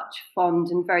such fond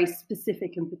and very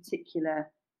specific and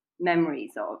particular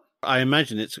memories of. I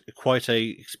imagine it's quite a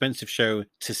expensive show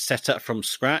to set up from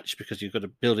scratch because you've got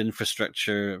to build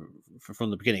infrastructure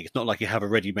from the beginning. It's not like you have a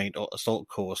ready-made assault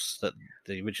course that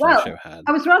the original show had.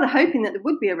 I was rather hoping that there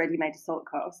would be a ready-made assault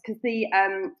course because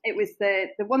it was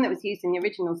the one that was used in the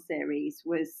original series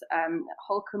was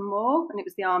Holcombe Moor, and it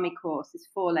was the Army course, this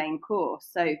 4-lane course.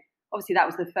 So obviously that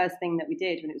was the first thing that we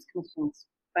did when it was commissioned.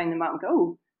 Phone them up and go,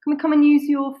 "Oh, can we come and use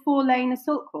your 4-lane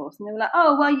assault course?" And they were like,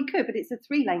 "Oh, well, you could, but it's a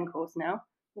 3-lane course now."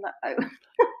 We're like,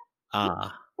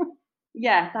 "Oh."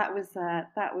 Yeah, that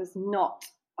was not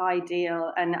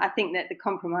ideal. And I think that the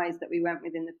compromise that we went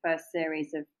with in the first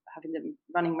series of having them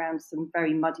running around some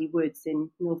very muddy woods in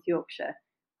North Yorkshire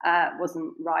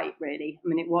wasn't right, really. I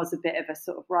mean, it was a bit of a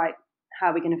sort of, right, how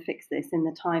are we going to fix this in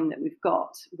the time that we've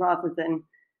got, rather than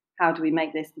how do we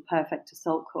make this the perfect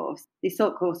assault course. The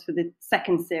assault course for the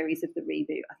second series of the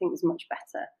reboot, I think, was much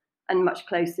better and much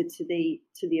closer to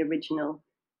the original.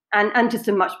 And just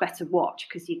a much better watch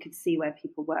because you could see where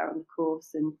people were on the course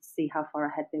and see how far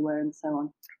ahead they were and so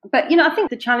on. But, I think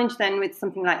the challenge then with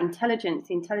something like the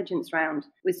intelligence round,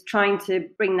 was trying to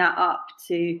bring that up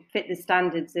to fit the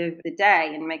standards of the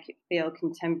day and make it feel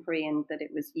contemporary and that it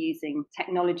was using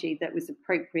technology that was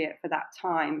appropriate for that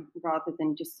time rather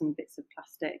than just some bits of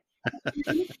plastic.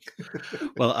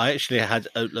 Well, I actually had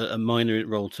a minor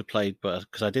role to play, but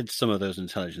because I did some of those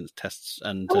intelligence tests,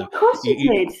 and of course you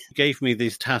did. Gave me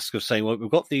this task of saying, well,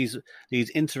 we've got these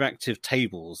interactive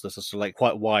tables that are sort of like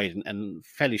quite wide and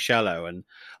fairly shallow, and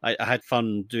I had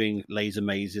fun doing laser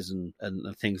mazes and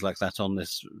things like that on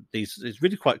these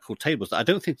really quite cool tables that I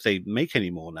don't think they make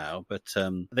anymore now, but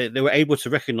they were able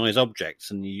to recognize objects,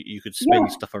 and you could spin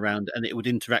stuff around, and it would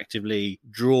interactively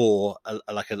draw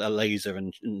a laser,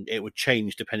 and it would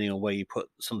change depending on where you put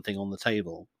something on the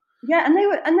table. Yeah, and they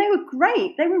were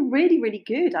great. They were really, really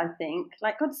good, I think.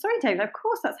 Like, God, sorry, David, of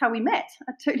course that's how we met.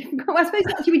 I totally forgot. Well, I suppose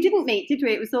actually we didn't meet, did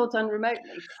we? It was all done remotely.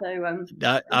 So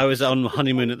I was on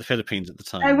honeymoon at the Philippines at the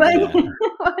time. Oh, well, yeah.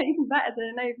 Well, even better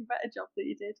job that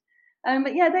you did.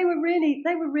 But yeah, they were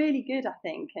really good, I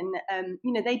think. And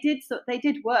they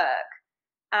did work,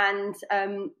 and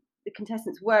the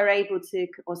contestants were able to,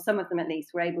 or some of them at least,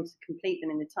 were able to complete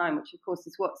them in the time, which of course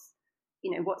is what's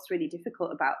really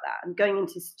difficult about that. And going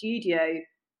into studio,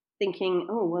 thinking,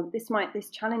 oh, well,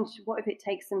 this challenge, what if it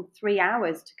takes them 3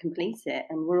 hours to complete it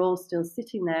and we're all still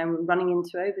sitting there and we're running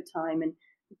into overtime? And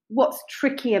what's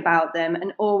tricky about them,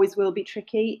 and always will be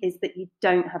tricky, is that you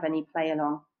don't have any play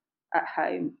along at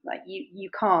home. Like you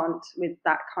can't with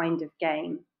that kind of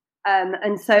game. And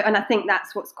I think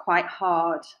that's what's quite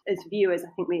hard as viewers. I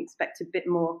think we expect a bit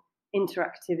more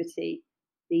interactivity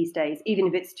these days, even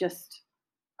if it's just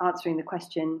answering the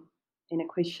question in a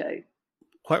quiz show.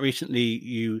 Quite recently,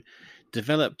 you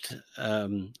developed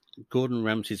Gordon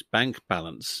Ramsay's bank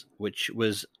balance, which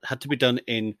had to be done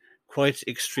in quite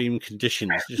extreme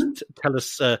conditions. Just tell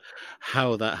us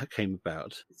how that came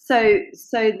about. So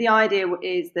the idea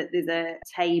is that there's a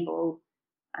table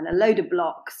and a load of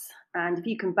blocks, and if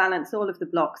you can balance all of the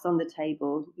blocks on the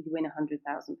table, you win £100,000,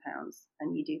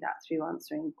 and you do that through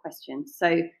answering questions. So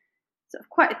sort of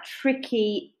quite a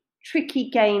tricky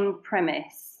game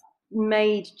premise,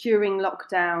 made during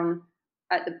lockdown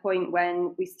at the point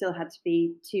when we still had to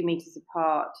be 2 meters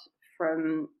apart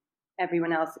from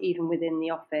everyone else, even within the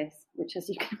office, which, as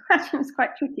you can imagine, was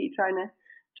quite tricky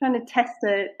trying to test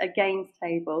a games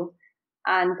table,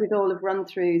 and did all of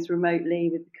run-throughs remotely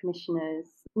with the commissioners.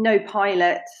 No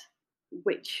pilot,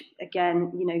 which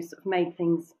again, sort of made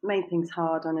things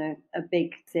hard on a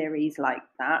big series like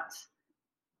that.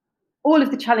 All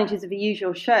of the challenges of a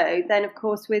usual show. Then, of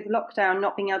course, with lockdown,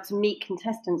 not being able to meet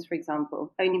contestants, for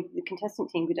example, only the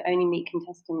contestant team could only meet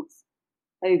contestants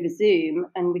over Zoom,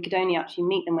 and we could only actually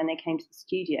meet them when they came to the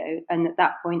studio. And at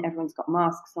that point, everyone's got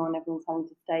masks on, everyone's having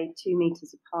to stay 2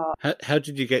 meters apart. How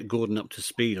did you get Gordon up to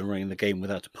speed on running the game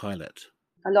without a pilot?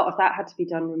 A lot of that had to be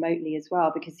done remotely as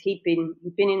well, because he'd been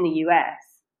in the US,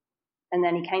 and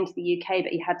then he came to the UK,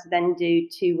 but he had to then do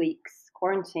 2 weeks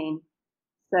quarantine.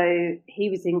 So he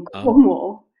was in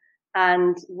Cornwall,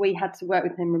 and we had to work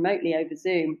with him remotely over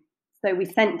Zoom. So we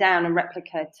sent down a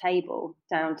replica table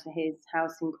down to his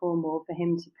house in Cornwall for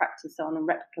him to practice on, and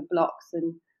replica blocks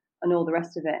and all the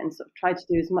rest of it, and sort of tried to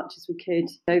do as much as we could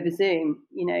over Zoom,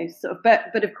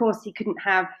 but of course he couldn't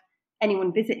have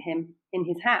anyone visit him in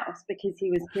his house because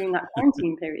he was during that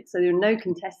quarantine period. So there were no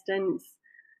contestants.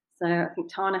 So I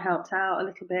think Tana helped out a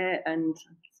little bit, and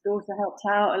his daughter helped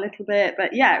out a little bit.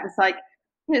 But yeah, it was like,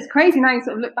 it's crazy now. You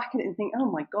sort of look back at it and think, oh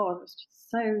my God, it was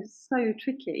just so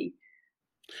tricky.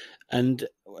 And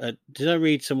did I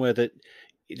read somewhere that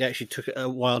it actually took a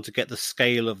while to get the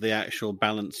scale of the actual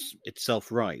balance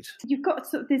itself right? You've got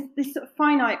sort of this sort of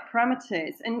finite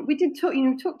parameters, and we did talk.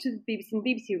 We talked to the BBC, and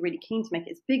the BBC were really keen to make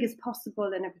it as big as possible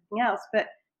and everything else. But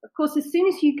of course, as soon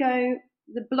as you go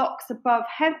the blocks above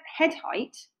head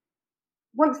height,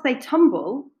 once they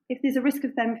tumble, if there's a risk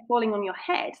of them falling on your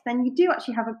head, then you do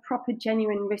actually have a proper,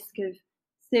 genuine risk of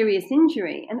serious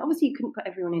injury. And obviously you couldn't put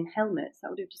everyone in helmets. That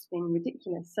would have just been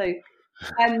ridiculous. So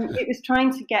it was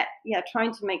trying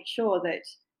to make sure that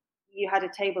you had a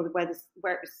table where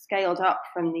it was scaled up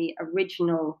from the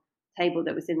original table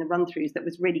that was in the run-throughs, that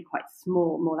was really quite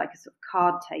small, more like a sort of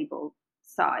card table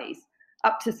size,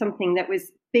 up to something that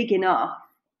was big enough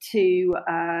to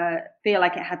feel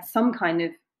like it had some kind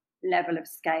of level of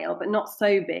scale, but not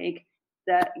so big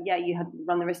that you had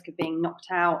run the risk of being knocked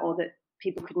out, or that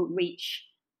people couldn't reach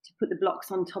to put the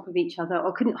blocks on top of each other,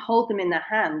 or couldn't hold them in their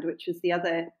hand, which was the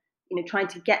other, trying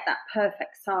to get that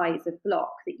perfect size of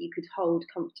block that you could hold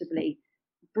comfortably.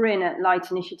 Bryn at Light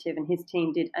Initiative and his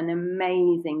team did an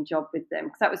amazing job with them,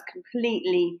 because that was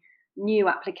completely new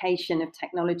application of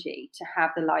technology to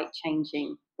have the light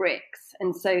changing bricks.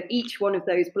 And so each one of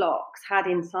those blocks had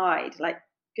inside, like,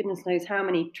 goodness knows how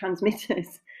many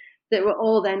transmitters that were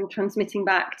all then transmitting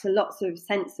back to lots of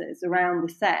sensors around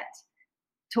the set,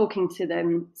 talking to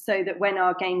them, so that when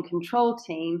our game control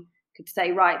team could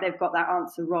say, right, they've got that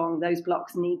answer wrong, those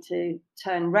blocks need to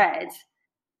turn red,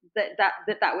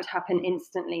 that would happen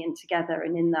instantly and together,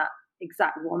 and in that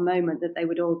exact one moment that they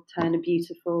would all turn a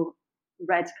beautiful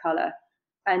red colour.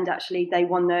 And actually they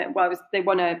won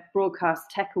a broadcast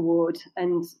tech award,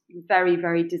 and very,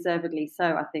 very deservedly so,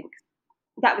 I think.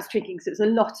 That was tricky, because it was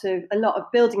a lot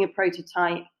of building a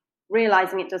prototype,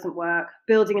 realizing it doesn't work,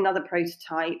 building another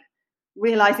prototype,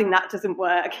 realizing that doesn't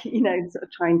work, sort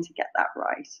of trying to get that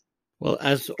right. Well,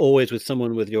 as always with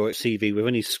someone with your CV, we've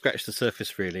only scratched the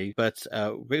surface, really, but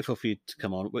grateful for you to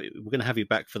come on. We're going to have you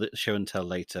back for the show and tell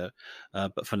later.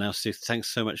 But for now, Sue, thanks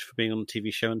so much for being on the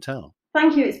TV show and tell.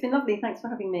 Thank you. It's been lovely. Thanks for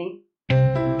having me.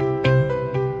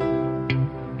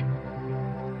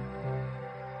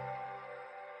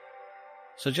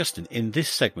 So, Justin, in this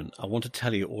segment, I want to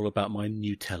tell you all about my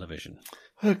new television.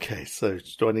 Okay, so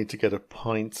do I need to get a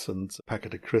pint and a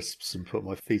packet of crisps and put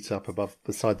my feet up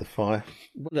beside the fire?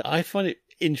 Well, I find it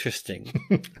interesting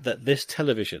that this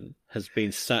television has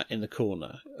been sat in the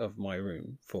corner of my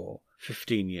room for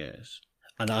 15 years.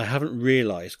 And I haven't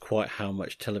realised quite how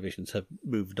much televisions have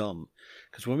moved on.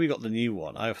 Because when we got the new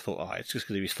one, I thought, oh, it's just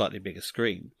going to be a slightly bigger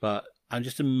screen. But I'm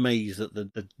just amazed at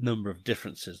the number of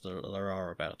differences there are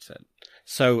about it.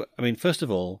 So, I mean, first of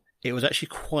all, it was actually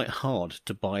quite hard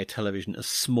to buy a television as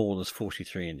small as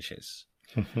 43 inches.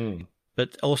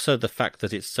 But also the fact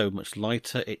that it's so much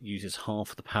lighter, it uses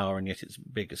half the power and yet it's a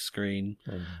bigger screen.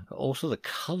 Also the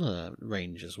colour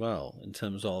range as well, in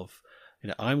terms of,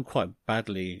 I'm quite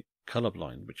badly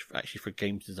colorblind, which actually for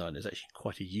games design is actually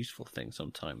quite a useful thing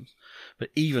sometimes. But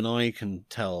even I can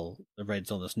tell the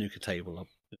reds on the snooker table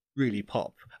really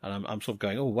pop, and I'm sort of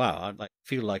going, oh wow, I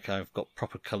feel like I've got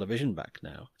proper color vision back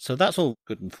now. So that's all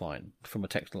good and fine from a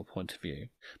technical point of view.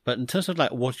 But in terms of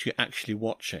what you're actually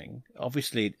watching,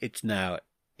 obviously it's now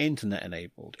internet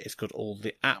enabled. It's got all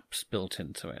the apps built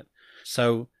into it.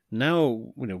 So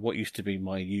now, what used to be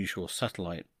my usual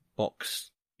satellite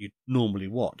box you normally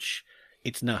watch,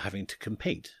 it's now having to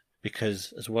compete,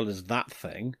 because as well as that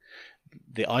thing,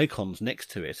 the icons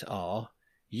next to it are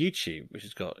YouTube, which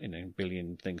has got, a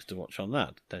billion things to watch on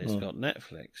that. Then it's got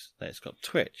Netflix. Then it's got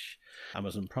Twitch,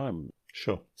 Amazon Prime.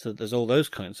 Sure. So there's all those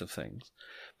kinds of things.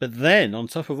 But then on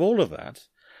top of all of that,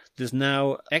 there's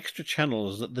now extra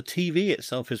channels that the TV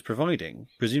itself is providing,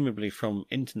 presumably from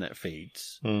internet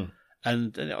feeds.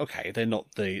 And okay, they're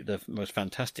not the most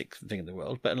fantastic thing in the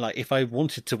world, but if I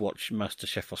wanted to watch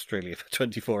MasterChef Australia for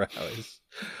 24 hours,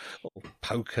 or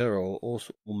poker, or all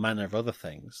manner of other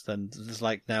things, then there's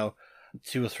now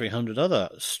 200 or 300 other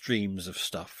streams of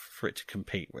stuff for it to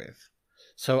compete with.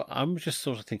 So I'm just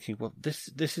sort of thinking, well, this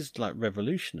is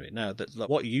revolutionary now. That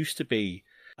what used to be,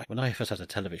 when I first had a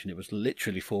television, it was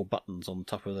literally 4 buttons on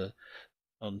top of the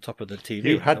TV.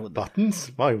 You had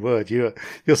buttons? My word, you're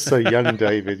so young,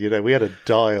 David. We had a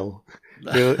dial.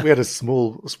 We had a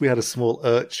small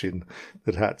urchin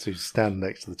that had to stand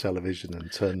next to the television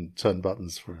and turn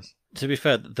buttons for us. To be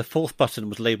fair, the 4th button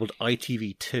was labelled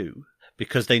ITV2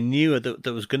 because they knew that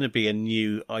there was going to be a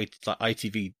new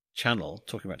ITV channel,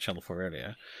 talking about Channel 4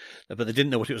 earlier, but they didn't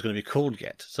know what it was going to be called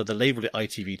yet, so they labelled it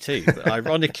ITV2. But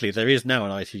ironically, there is now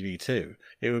an ITV2.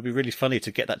 It would be really funny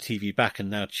to get that TV back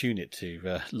and now tune it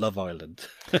to Love Island.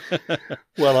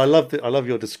 Well, I love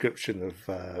your description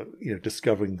of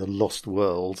discovering the lost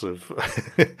world of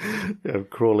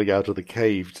crawling out of the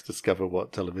cave to discover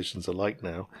what televisions are like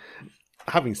now.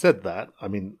 Having said that, I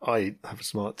mean, I have a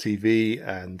smart TV,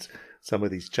 and some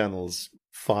of these channels,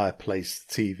 fireplace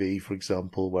TV, for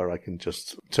example, where I can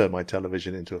just turn my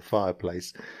television into a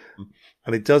fireplace.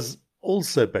 And it does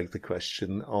also beg the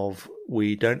question of,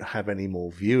 we don't have any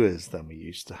more viewers than we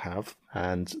used to have,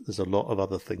 and there's a lot of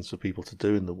other things for people to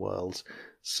do in the world.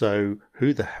 So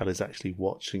who the hell is actually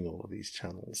watching all of these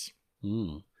channels?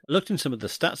 I looked in some of the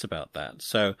stats about that.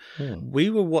 So we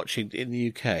were watching in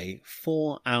the UK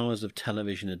 4 hours of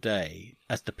television a day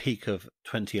at the peak of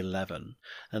 2011.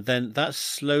 And then that's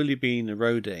slowly been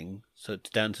eroding, so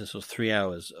it's down to sort of 3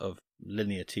 hours of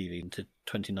linear TV into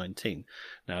 2019.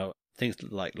 Now, things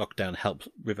like lockdown helped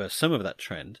reverse some of that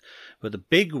trend, but the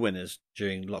big winners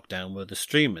during lockdown were the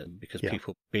streamers, because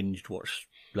people binge watched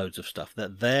loads of stuff.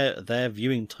 That their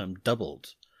viewing time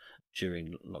doubled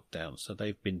during lockdown, so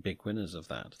they've been big winners of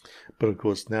that. But of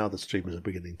course, now the streamers are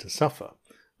beginning to suffer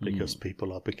because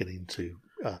people are beginning to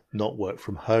not work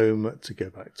from home, to go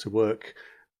back to work.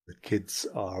 The kids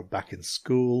are back in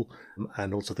school,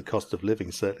 and also the cost of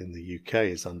living, certainly in the UK,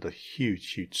 is under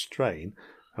huge strain.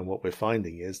 And what we're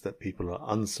finding is that people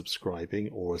are unsubscribing,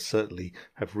 or certainly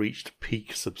have reached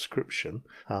peak subscription.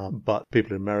 But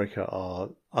people in America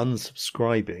are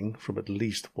unsubscribing from at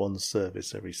least one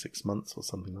service every 6 months or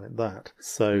something like that.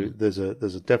 So there's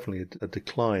definitely a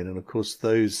decline. And of course,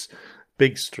 those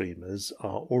big streamers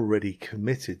are already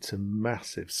committed to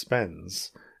massive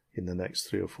spends in the next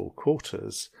 3 or 4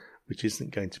 quarters, which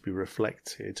isn't going to be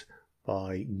reflected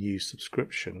by new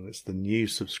subscription. And it's the new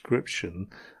subscription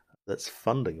that's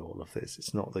funding all of this.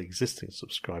 It's not the existing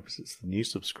subscribers, it's the new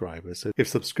subscribers. So if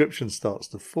subscription starts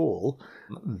to fall,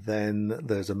 then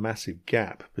there's a massive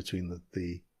gap between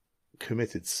the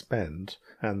committed spend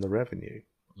and the revenue.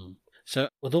 So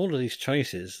with all of these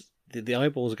choices, the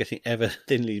eyeballs are getting ever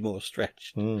thinly more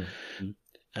stretched.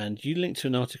 And you linked to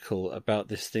an article about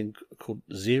this thing called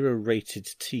zero-rated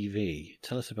TV.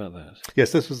 Tell us about that.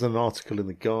 Yes, this was an article in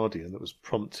The Guardian that was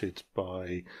prompted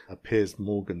by Piers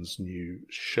Morgan's new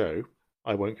show,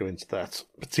 I won't go into that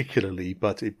particularly,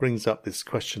 but it brings up this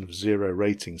question of zero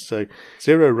rating. So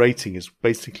zero rating is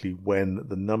basically when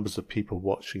the numbers of people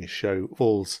watching a show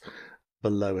falls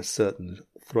below a certain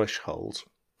threshold.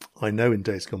 I know in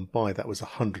days gone by that was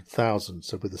 100,000.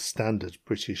 So with the standard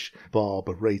British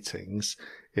Barber ratings,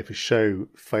 if a show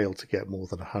failed to get more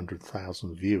than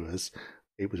 100,000 viewers,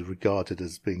 it was regarded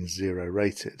as being zero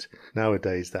rated.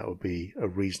 Nowadays, that would be a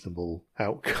reasonable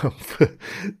outcome for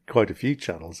quite a few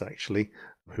channels, actually,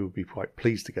 who would be quite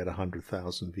pleased to get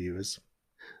 100,000 viewers.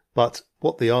 But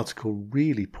what the article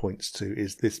really points to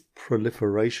is this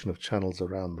proliferation of channels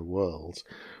around the world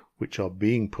which are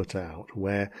being put out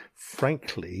where,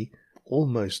 frankly,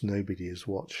 almost nobody is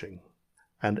watching.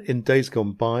 And in days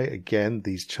gone by, again,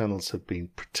 these channels have been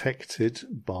protected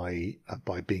by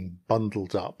being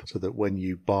bundled up so that when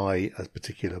you buy a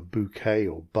particular bouquet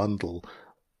or bundle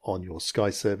on your Sky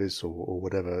service or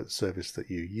whatever service that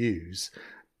you use,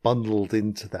 bundled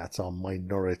into that are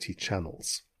minority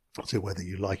channels. So whether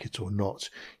you like it or not,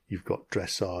 you've got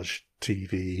Dressage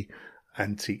TV,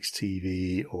 Antiques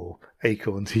TV or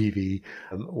Acorn TV,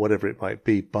 whatever it might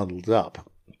be, bundled up.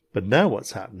 But now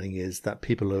what's happening is that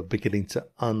people are beginning to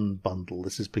unbundle.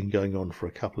 This has been going on for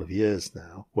a couple of years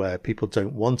now, where people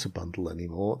don't want to bundle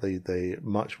anymore. They're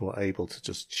much more able to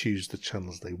just choose the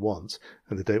channels they want,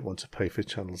 and they don't want to pay for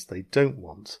channels they don't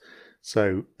want.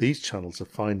 So these channels are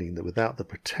finding that without the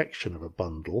protection of a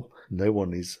bundle, no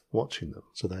one is watching them.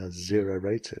 So they are zero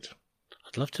rated.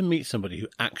 I'd love to meet somebody who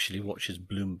actually watches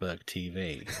Bloomberg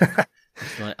TV.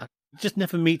 It's like, I just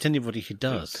never meet anybody who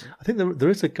does. I think there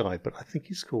is a guy, but I think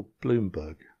he's called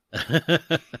Bloomberg.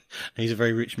 He's a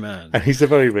very rich man. And he's a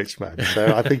very rich man.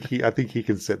 So I think he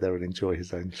can sit there and enjoy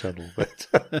his own channel. But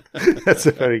that's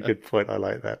a very good point. I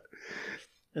like that.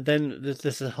 And then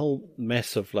there's a whole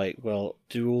mess of like, well,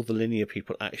 do all the linear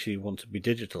people actually want to be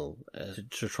digital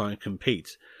to try and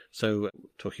compete? So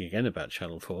talking again about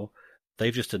Channel 4,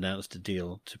 they've just announced a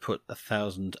deal to put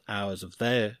 1,000 hours of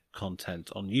their content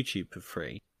on YouTube for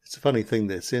free. It's a funny thing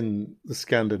this, in the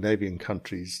Scandinavian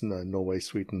countries, Norway,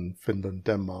 Sweden, Finland,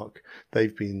 Denmark,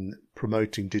 they've been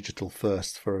promoting digital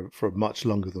first for much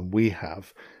longer than we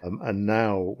have. And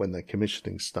now when they're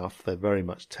commissioning stuff, they're very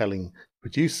much telling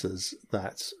producers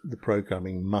that the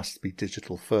programming must be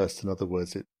digital first. In other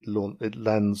words, it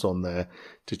lands on their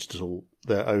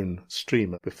own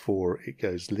streamer before it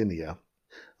goes linear.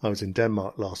 I was in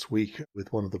Denmark last week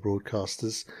with one of the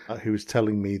broadcasters who was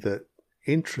telling me that,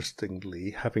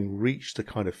 interestingly, having reached a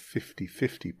kind of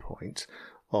 50-50 point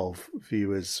of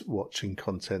viewers watching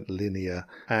content linear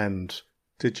and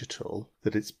digital,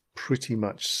 that it's pretty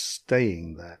much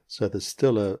staying there. So there's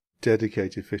still a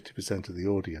dedicated 50% of the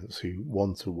audience who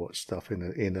want to watch stuff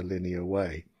in a linear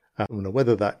way.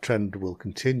 Whether that trend will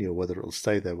continue or whether it will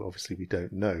stay there, obviously we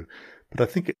don't know. But I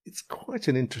think it's quite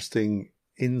an interesting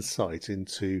insight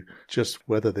into just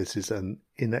whether this is an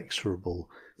inexorable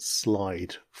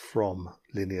slide from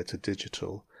linear to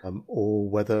digital, or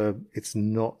whether it's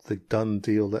not the done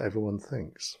deal that everyone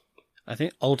thinks. I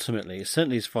think ultimately,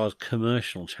 certainly as far as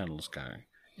commercial channels go,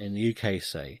 in the UK,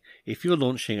 say, if you're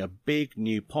launching a big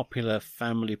new popular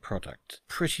family product,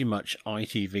 pretty much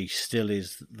ITV still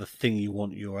is the thing you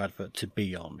want your advert to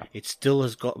be on. It still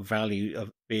has got value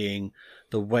of being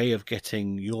the way of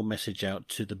getting your message out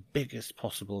to the biggest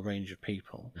possible range of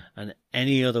people. And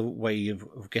any other way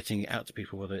of getting it out to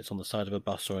people, whether it's on the side of a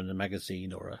bus or in a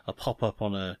magazine or a pop-up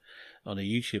on a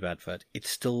YouTube advert, it's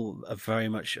still a very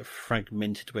much a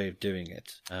fragmented way of doing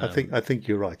it. I think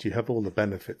you're right. You have all the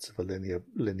benefits of a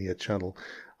linear channel.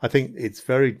 I think it's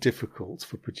very difficult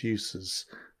for producers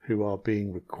who are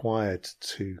being required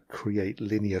to create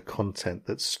linear content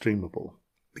that's streamable,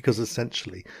 because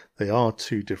essentially they are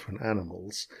two different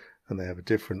animals and they have a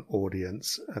different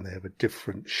audience and they have a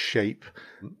different shape.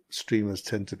 Streamers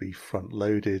tend to be front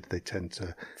loaded. They tend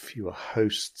to fewer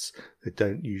hosts. They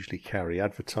don't usually carry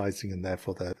advertising, and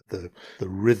therefore the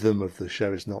rhythm of the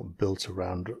show is not built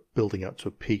around building up to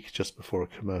a peak just before a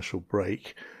commercial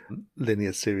break.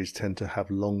 Linear series tend to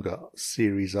have longer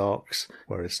series arcs,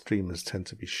 whereas streamers tend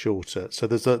to be shorter. So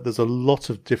there's a lot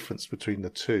of difference between the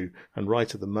two. And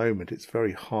right at the moment, it's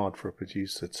very hard for a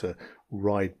producer to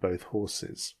ride both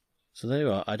horses. So there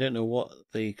you are. I don't know what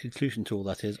the conclusion to all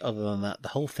that is, other than that the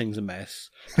whole thing's a mess,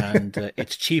 and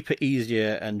it's cheaper,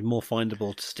 easier, and more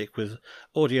findable to stick with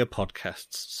audio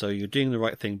podcasts. So you're doing the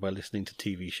right thing by listening to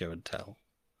TV Show and Tell.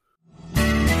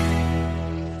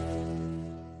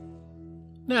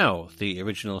 Now, the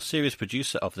original series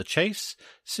producer of The Chase,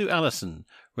 Sue Allison,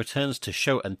 returns to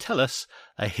show and tell us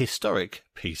a historic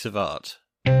piece of art.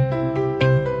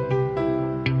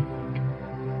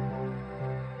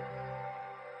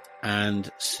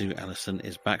 And Sue Allison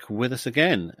is back with us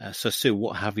again. So, Sue,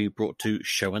 what have you brought to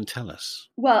show and tell us?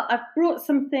 Well, I've brought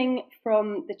something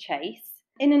from The Chase.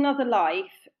 In another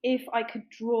life, if I could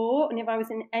draw and if I was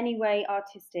in any way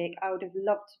artistic, I would have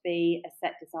loved to be a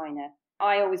set designer.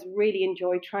 I always really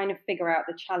enjoy trying to figure out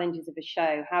the challenges of a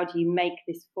show. How do you make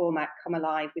this format come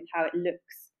alive with how it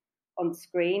looks on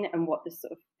screen and what the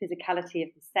sort of physicality of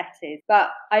the set is? But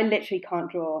I literally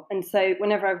can't draw. And so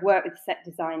whenever I've worked with set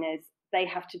designers, they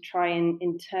have to try and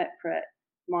interpret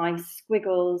my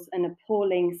squiggles and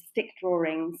appalling stick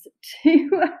drawings to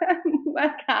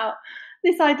work out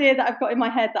this idea that I've got in my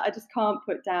head that I just can't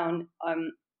put down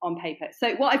on paper.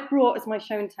 So what I've brought as my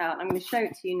show and tell, I'm going to show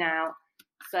it to you now.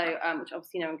 So which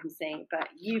obviously no one can see, but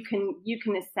you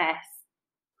can assess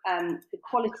the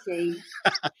quality.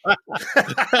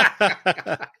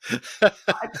 I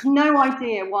have no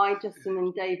idea why Justin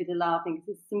and David are laughing, because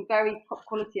there's some very top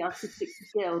quality artistic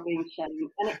skill being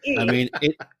shown, and it is. I mean,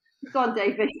 Go on,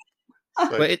 David.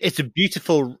 Well, it's a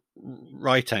beautiful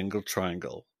right-angled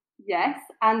triangle. Yes,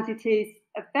 and it is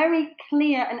a very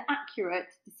clear and accurate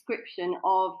description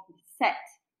of the set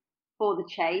for The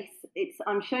Chase.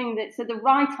 I'm showing that. So the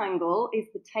right angle is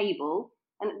the table,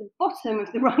 and at the bottom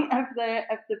of the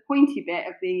the pointy bit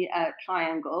of the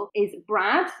triangle is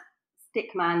Brad,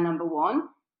 stickman number 1,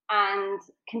 and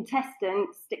contestant,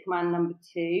 stickman number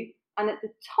 2, and at the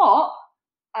top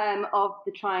of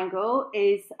the triangle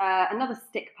is another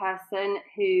stick person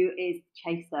who is the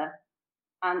chaser.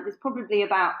 And there's probably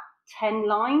about 10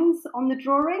 lines on the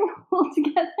drawing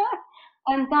altogether.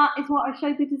 And that is what I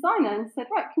showed the designer and said,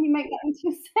 right, can you make that into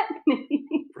a set,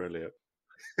 please? Brilliant.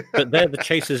 But there the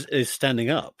chaser is standing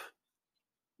up.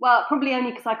 Well, probably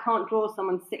only because I can't draw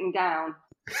someone sitting down.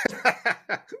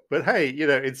 But hey,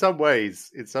 in some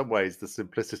ways, the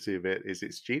simplicity of it is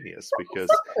its genius, because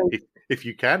if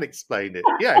you can explain it,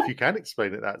 if you can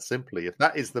explain it that simply, if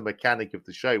that is the mechanic of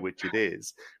the show, which it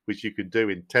is, which you can do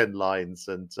in 10 lines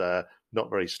and not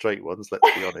very straight ones,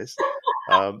 let's be honest,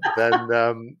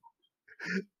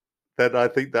 then I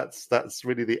think that's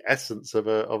really the essence of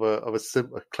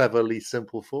a cleverly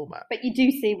simple format. But you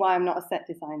do see why I'm not a set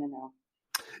designer now.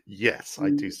 Yes,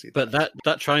 I do see that. But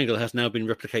that triangle has now been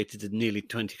replicated in nearly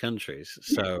 20 countries,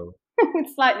 so... With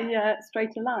slightly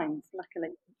straighter lines,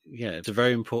 luckily. Yeah, it's a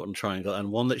very important triangle,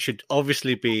 and one that should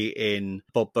obviously be in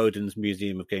Bob Bowden's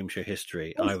Museum of Game Show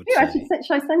History, I would say.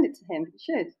 Should I send it to him? It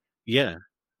should. Yeah.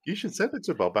 You should send it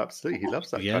to Bob, absolutely. He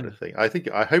loves that kind of thing.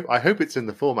 I hope it's in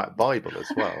the format Bible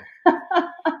as well.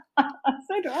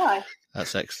 So do I.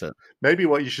 That's excellent. Maybe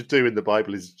what you should do in the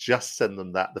Bible is just send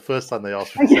them that. The first time they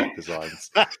ask for set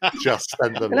designs, just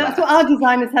send them that. That's what our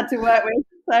designers had to work with.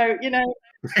 So,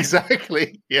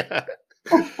 Exactly, yeah.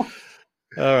 All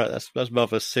right, that's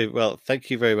marvellous, Sue. Well, thank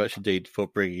you very much indeed for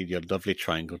bringing your lovely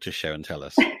triangle to show and tell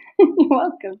us. You're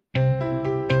welcome.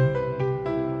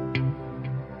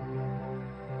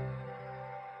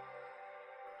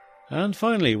 And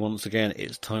finally, once again,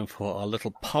 it's time for our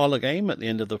little parlour game at the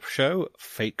end of the show,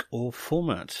 Fake or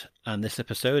Format. And this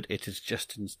episode, it is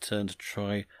Justin's turn to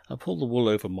try and pull the wool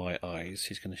over my eyes.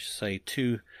 He's going to say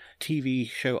 2 TV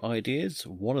show ideas.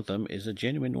 One of them is a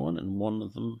genuine one, and one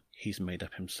of them he's made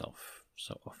up himself.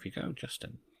 So off you go,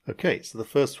 Justin. Okay, so the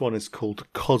first one is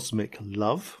called Cosmic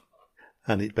Love.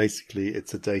 And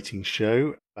it's a dating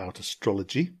show about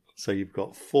astrology. So you've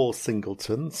got 4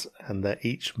 singletons, and they're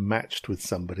each matched with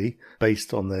somebody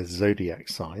based on their zodiac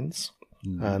signs.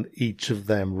 And each of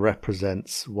them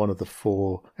represents one of the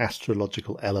 4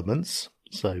 astrological elements.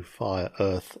 So fire,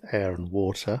 earth, air, and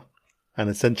water. And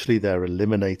essentially they're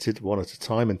eliminated one at a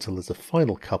time until there's a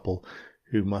final couple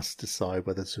who must decide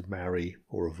whether to marry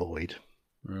or avoid.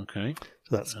 Okay.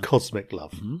 So that's Cosmic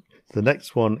Love. Mm-hmm. The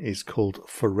next one is called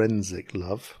Forensic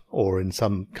Love, or in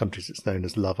some countries it's known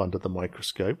as Love Under the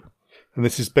Microscope. And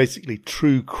this is basically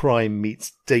true crime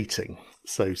meets dating.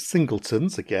 So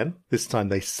singletons, again, this time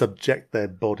they subject their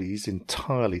bodies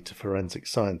entirely to forensic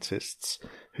scientists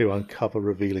who uncover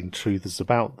revealing truths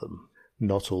about them.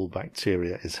 Not all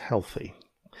bacteria is healthy.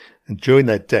 And during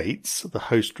their dates, the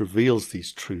host reveals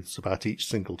these truths about each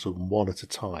singleton one at a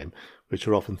time, which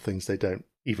are often things they don't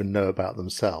even know about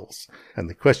themselves. And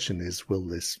the question is, will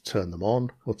this turn them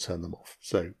on or turn them off?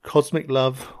 So Cosmic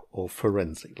Love or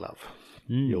Forensic Love?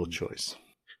 Your choice.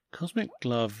 Cosmic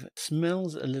Love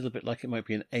smells a little bit like it might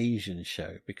be an Asian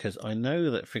show, because I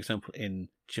know that, for example, in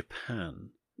Japan,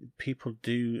 people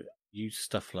do use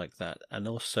stuff like that. And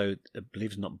also,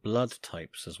 believe it or not, blood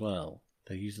types as well.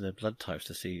 They use their blood types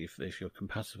to see if you're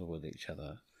compatible with each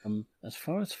other. As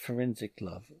far as Forensic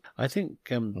Love, I think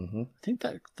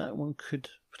that one could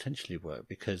potentially work,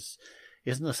 because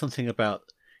isn't there something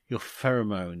about your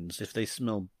pheromones? If they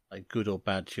smell like good or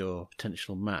bad to your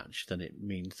potential match, then it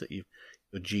means that your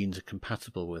genes are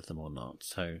compatible with them or not.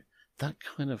 So that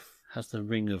kind of has the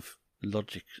ring of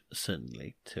logic,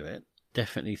 certainly, to it.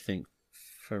 Definitely think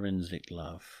Forensic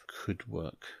Love could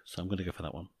work. So I'm going to go for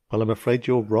that one. Well, I'm afraid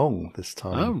you're wrong this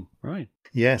time. Oh, right.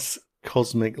 Yes,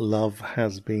 Cosmic Love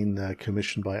has been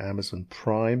commissioned by Amazon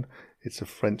Prime. It's a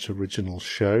French original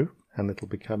show, and it'll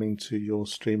be coming to your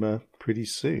streamer pretty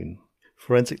soon.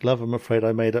 Forensic Love, I'm afraid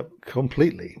I made up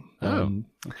completely.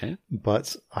 Okay.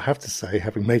 But I have to say,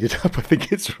 having made it up, I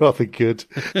think it's rather good.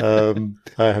 I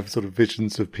have sort of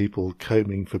visions of people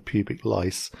combing for pubic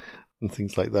lice and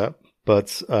things like that.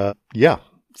 But yeah,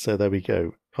 so there we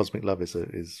go. Cosmic Love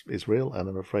is real, and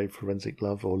I'm afraid Forensic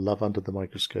Love or Love Under the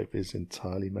Microscope is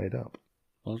entirely made up.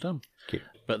 Well done. Thank you.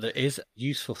 But there is a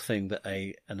useful thing that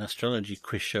an astrology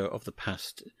quiz show of the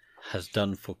past has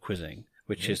done for quizzing,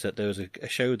 which is that there was a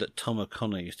show that Tom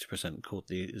O'Connor used to present called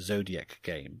the Zodiac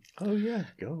Game. Oh, yeah.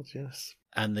 God, yes.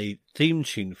 And the theme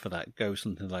tune for that goes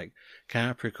something like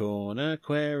Capricorn,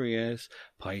 Aquarius,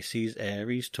 Pisces,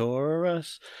 Aries,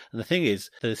 Taurus. And the thing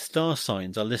is, the star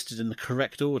signs are listed in the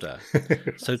correct order.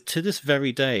 So to this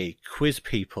very day, quiz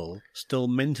people still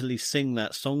mentally sing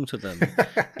that song to them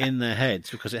in their heads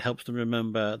because it helps them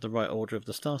remember the right order of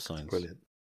the star signs. Brilliant.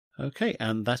 Okay,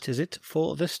 and that is it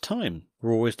for this time.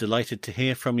 We're always delighted to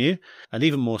hear from you, and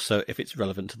even more so if it's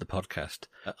relevant to the podcast.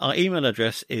 Our email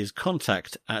address is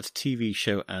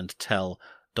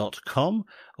contact@tvshowandtell.com,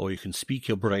 or you can speak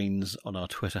your brains on our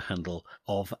Twitter handle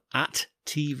of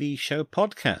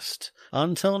 @tvshowpodcast.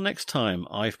 Until next time,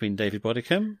 I've been David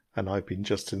Bodicum. And I've been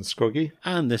Justin Scroggy.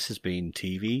 And this has been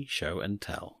TV Show and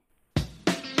Tell.